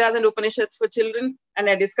the Vedas and Upanishads for children, and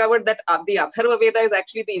I discovered that the Atharva Veda is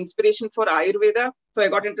actually the inspiration for Ayurveda. So I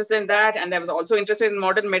got interested in that, and I was also interested in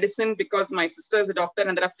modern medicine because my sister is a doctor,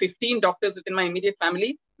 and there are 15 doctors within my immediate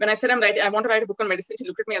family. When I said I want to write a book on medicine, she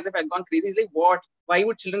looked at me as if I'd gone crazy. She's like, "What? Why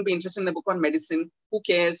would children be interested in a book on medicine? Who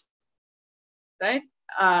cares?" Right?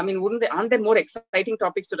 I mean, aren't there more exciting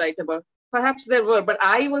topics to write about? Perhaps there were, but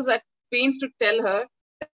I was at pains to tell her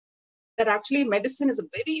that actually medicine is a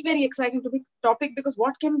very, very exciting topic, because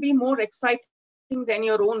what can be more exciting than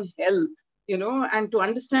your own health, and to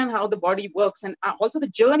understand how the body works, and also the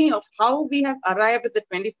journey of how we have arrived at the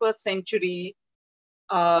 21st century,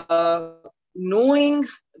 knowing,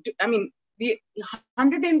 I mean,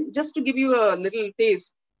 just to give you a little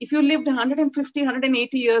taste, if you lived 150,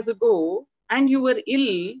 180 years ago and you were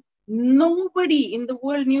ill, nobody in the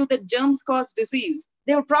world knew that germs cause disease.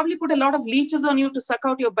 They would probably put a lot of leeches on you to suck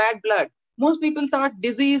out your bad blood. Most people thought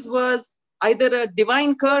disease was either a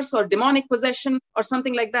divine curse or demonic possession or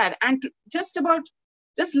something like that. And just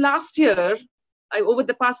last year, over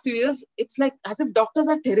the past few years, it's like as if doctors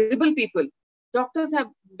are terrible people. Doctors have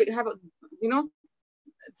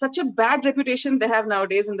such a bad reputation they have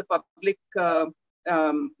nowadays in the public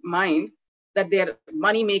mind, that they're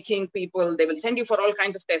money-making people. They will send you for all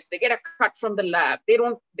kinds of tests. They get a cut from the lab. They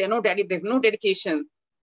have no dedication,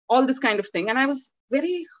 all this kind of thing. And I was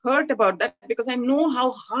very hurt about that, because I know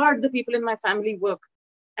how hard the people in my family work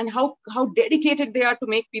and how dedicated they are to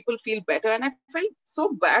make people feel better. And I felt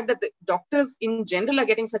so bad that the doctors in general are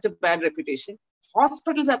getting such a bad reputation.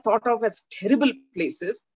 Hospitals are thought of as terrible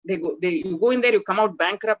places. You go in there, you come out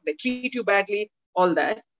bankrupt, they treat you badly, all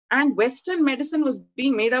that. And Western medicine was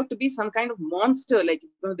being made out to be some kind of monster. Like,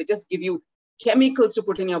 they just give you chemicals to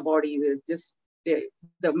put in your body.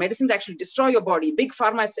 The medicines actually destroy your body. Big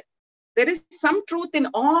pharma. There is some truth in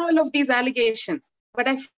all of these allegations. But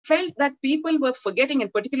I felt that people were forgetting,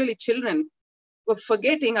 and particularly children were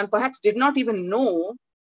forgetting, and perhaps did not even know,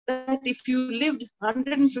 that if you lived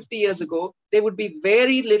 150 years ago, there would be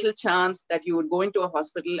very little chance that you would go into a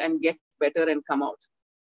hospital and get better and come out.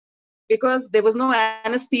 Because there was no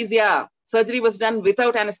anesthesia. Surgery was done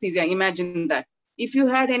without anesthesia. Imagine that. If you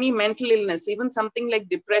had any mental illness, even something like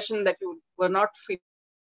depression, that you were not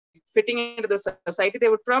fitting into the society, they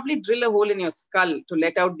would probably drill a hole in your skull to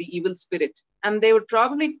let out the evil spirit. And they would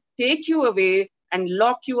probably take you away and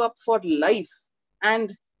lock you up for life.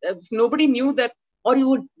 And nobody knew that, or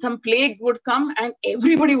some plague would come and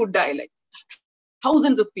everybody would die, like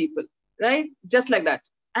thousands of people, right? Just like that.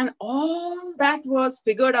 And all that was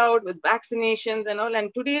figured out with vaccinations and all.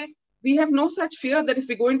 And today we have no such fear that if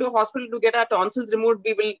we go into a hospital to get our tonsils removed,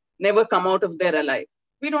 we will never come out of there alive.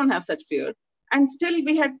 We don't have such fear. And still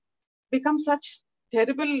we had become such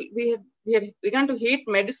terrible, we had begun to hate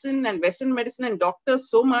medicine and Western medicine and doctors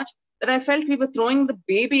so much that I felt we were throwing the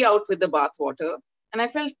baby out with the bathwater. And I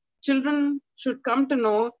felt children should come to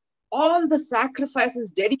know all the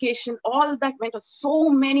sacrifices, dedication, all that went on. So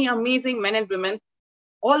many amazing men and women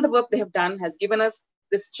all the work they have done has given us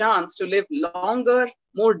this chance to live longer,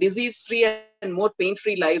 more disease-free and more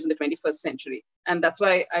pain-free lives in the 21st century. And that's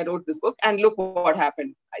why I wrote this book. And look what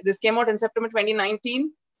happened. This came out in September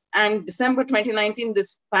 2019. And December 2019,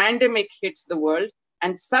 this pandemic hits the world.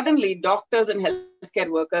 And suddenly doctors and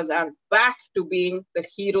healthcare workers are back to being the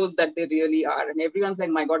heroes that they really are. And everyone's like,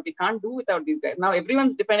 my God, we can't do without these guys. Now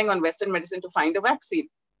everyone's depending on Western medicine to find a vaccine,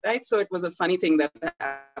 right? So it was a funny thing that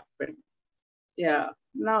happened. Yeah.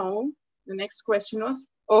 Now, the next question was,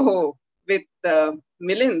 with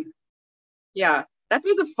Miland. Yeah, that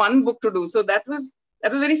was a fun book to do. So that was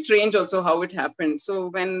very strange also how it happened. So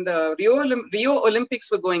when the Rio Olympics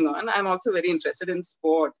were going on, I'm also very interested in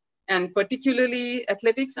sport, and particularly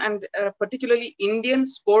athletics, and particularly Indian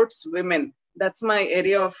sports women. That's my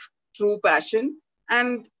area of true passion.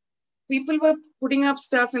 And people were putting up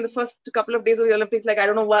stuff in the first couple of days of the Olympics, like, I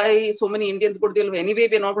don't know why so many Indians go to the Olympics. Anyway,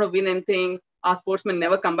 we're not going to win anything. Our sportsmen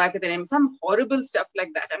never come back with their name. Some horrible stuff like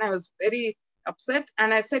that. And I was very upset.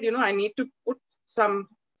 And I said, I need to put some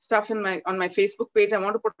stuff on my Facebook page. I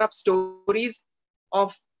want to put up stories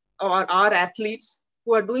of our athletes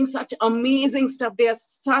who are doing such amazing stuff. They are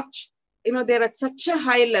such, they're at such a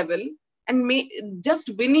high level, and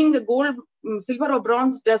just winning the gold, silver or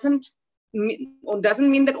bronze doesn't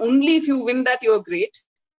mean that only if you win that you're great,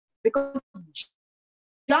 because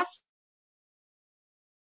just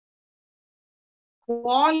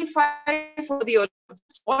qualify for the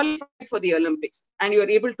Olympics and you're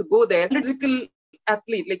able to go there. Physical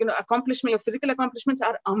athlete, your physical accomplishments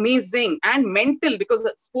are amazing, and mental, because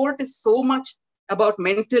sport is so much about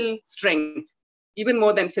mental strength, even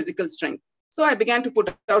more than physical strength. So I began to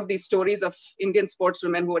put out these stories of Indian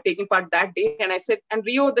sportswomen who were taking part that day. And I said, and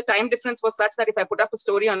Rio, the time difference was such that if I put up a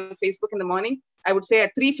story on Facebook in the morning, I would say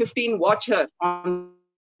at 3:15, watch her on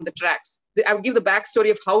the tracks. I would give the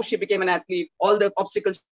backstory of how she became an athlete, all the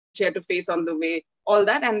obstacles she had to face on the way, all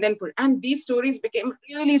that. And these stories became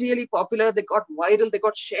really, really popular. They got viral. They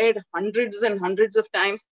got shared hundreds and hundreds of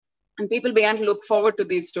times. And people began to look forward to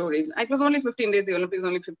these stories. It was only 15 days. The Olympics was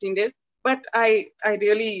only 15 days. But I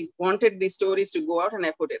really wanted these stories to go out, and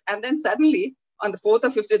I put it. And then suddenly, on the 4th or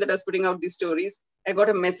 5th day that I was putting out these stories, I got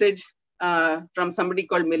a message from somebody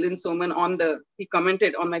called Miland Soman he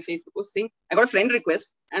commented on my Facebook post saying, I got a friend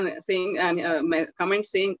request and comment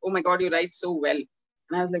saying, oh my God, you write so well.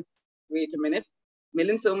 And I was like, wait a minute,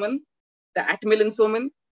 Miland Soman, Miland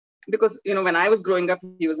Soman, because, when I was growing up,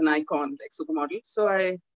 he was an icon, like supermodel. So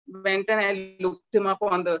I went and I looked him up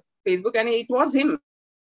on the Facebook, and it was him.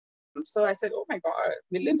 So I said, oh my God,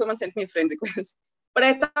 Miland Soman sent me a friend request. But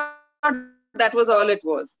I thought that was all it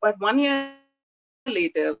was. But 1 year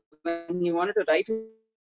later, when he wanted to write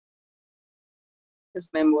his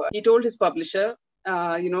memoir, he told his publisher,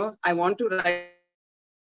 I want to write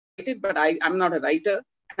it, but I'm not a writer.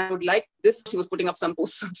 And I would like this. She was putting up some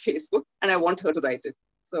posts on Facebook, and I want her to write it.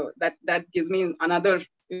 So that gives me another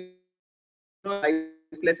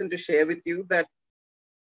lesson to share with you, that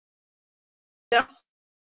just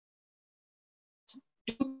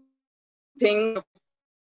do think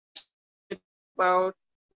about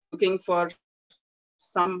looking for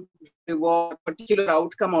some reward, particular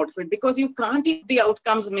outcome out of it, because you can't eat the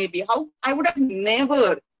outcomes maybe. I would have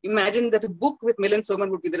never imagined that a book with Miland Soman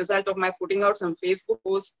would be the result of my putting out some Facebook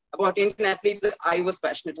posts about Indian athletes that I was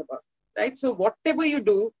passionate about, right? So whatever you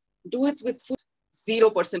do it with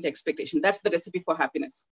 0% expectation. That's the recipe for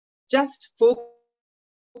happiness. Just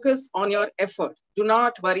focus on your effort. Do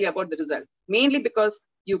not worry about the result, mainly because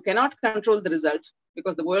you cannot control the result,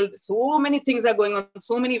 because the world, so many things are going on,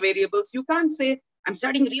 so many variables. You can't say, I'm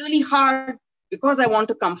studying really hard because I want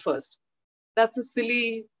to come first. That's a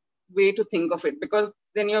silly way to think of it, because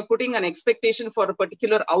then you're putting an expectation for a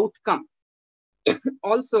particular outcome.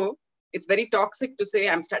 Also, it's very toxic to say,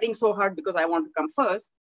 I'm studying so hard because I want to come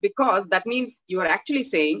first, because that means you're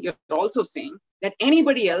also saying that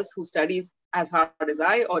anybody else who studies as hard as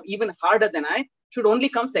I, or even harder than I, should only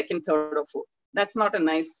come second, third, or fourth. That's not a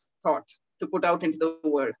nice thought to put out into the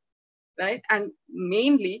world, right? And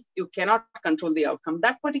mainly, you cannot control the outcome.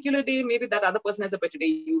 That particular day, maybe that other person has a better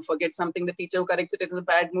day. You forget something, the teacher who corrects it is in a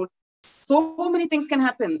bad mood. So many things can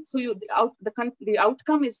happen. So the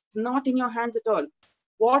outcome is not in your hands at all.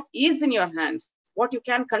 What is in your hands, what you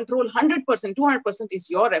can control 100%, 200% is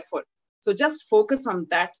your effort. So just focus on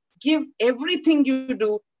that. Give everything you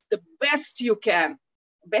do the best you can.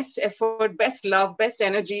 Best effort, best love, best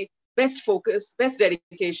energy, best focus, best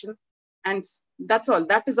dedication. And that's all.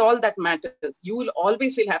 That is all that matters. You will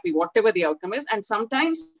always feel happy, whatever the outcome is. And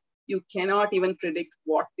sometimes you cannot even predict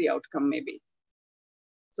what the outcome may be.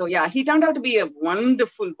 So yeah, he turned out to be a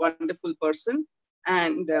wonderful, wonderful person.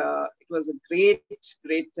 And it was a great,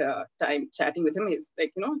 great time chatting with him. He's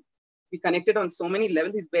like, we connected on so many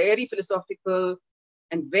levels. He's very philosophical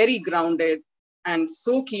and very grounded and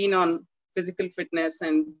so keen on physical fitness,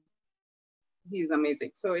 and he's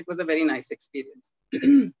amazing. So it was a very nice experience.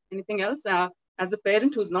 Anything else? As a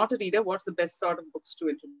parent who's not a reader, what's the best sort of books to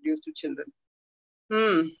introduce to children?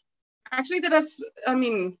 Actually,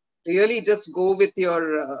 really just go with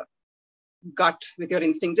your gut, with your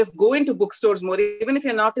instinct. Just go into bookstores more. Even if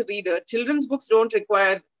you're not a reader, children's books don't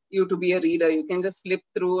require you to be a reader. You can just flip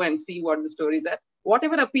through and see what the stories are.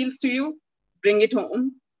 Whatever appeals to you, bring it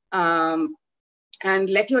home. And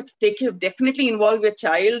definitely involve your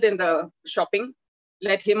child in the shopping.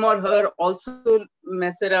 Let him or her also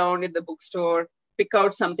mess around in the bookstore, pick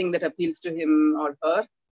out something that appeals to him or her.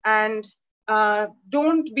 And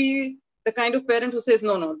don't be the kind of parent who says,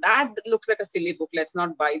 no, that looks like a silly book. Let's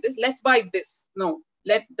not buy this. Let's buy this. No,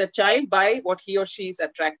 let the child buy what he or she is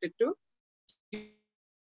attracted to.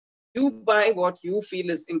 You buy what you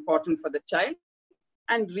feel is important for the child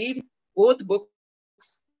and read both books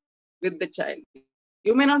with the child.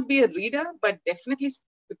 You may not be a reader, but definitely,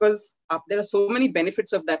 because there are so many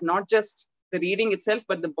benefits of that, not just the reading itself,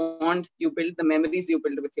 but the bond you build, the memories you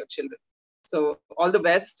build with your children. So all the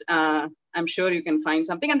best. I'm sure you can find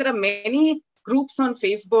something. And there are many groups on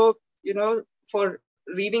Facebook, for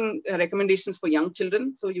reading recommendations for young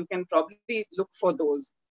children. So you can probably look for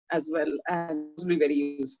those as well, and those will be very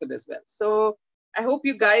useful as well. So I hope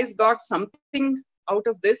you guys got something out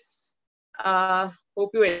of this.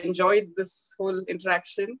 Hope you enjoyed this whole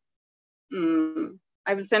interaction.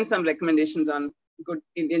 I will send some recommendations on good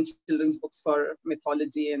Indian children's books for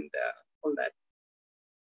mythology and all that.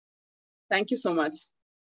 Thank you so much.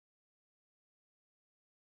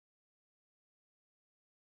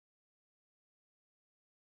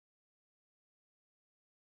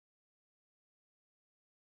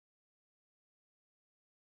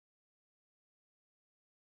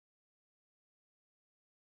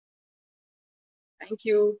 Thank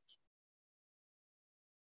you.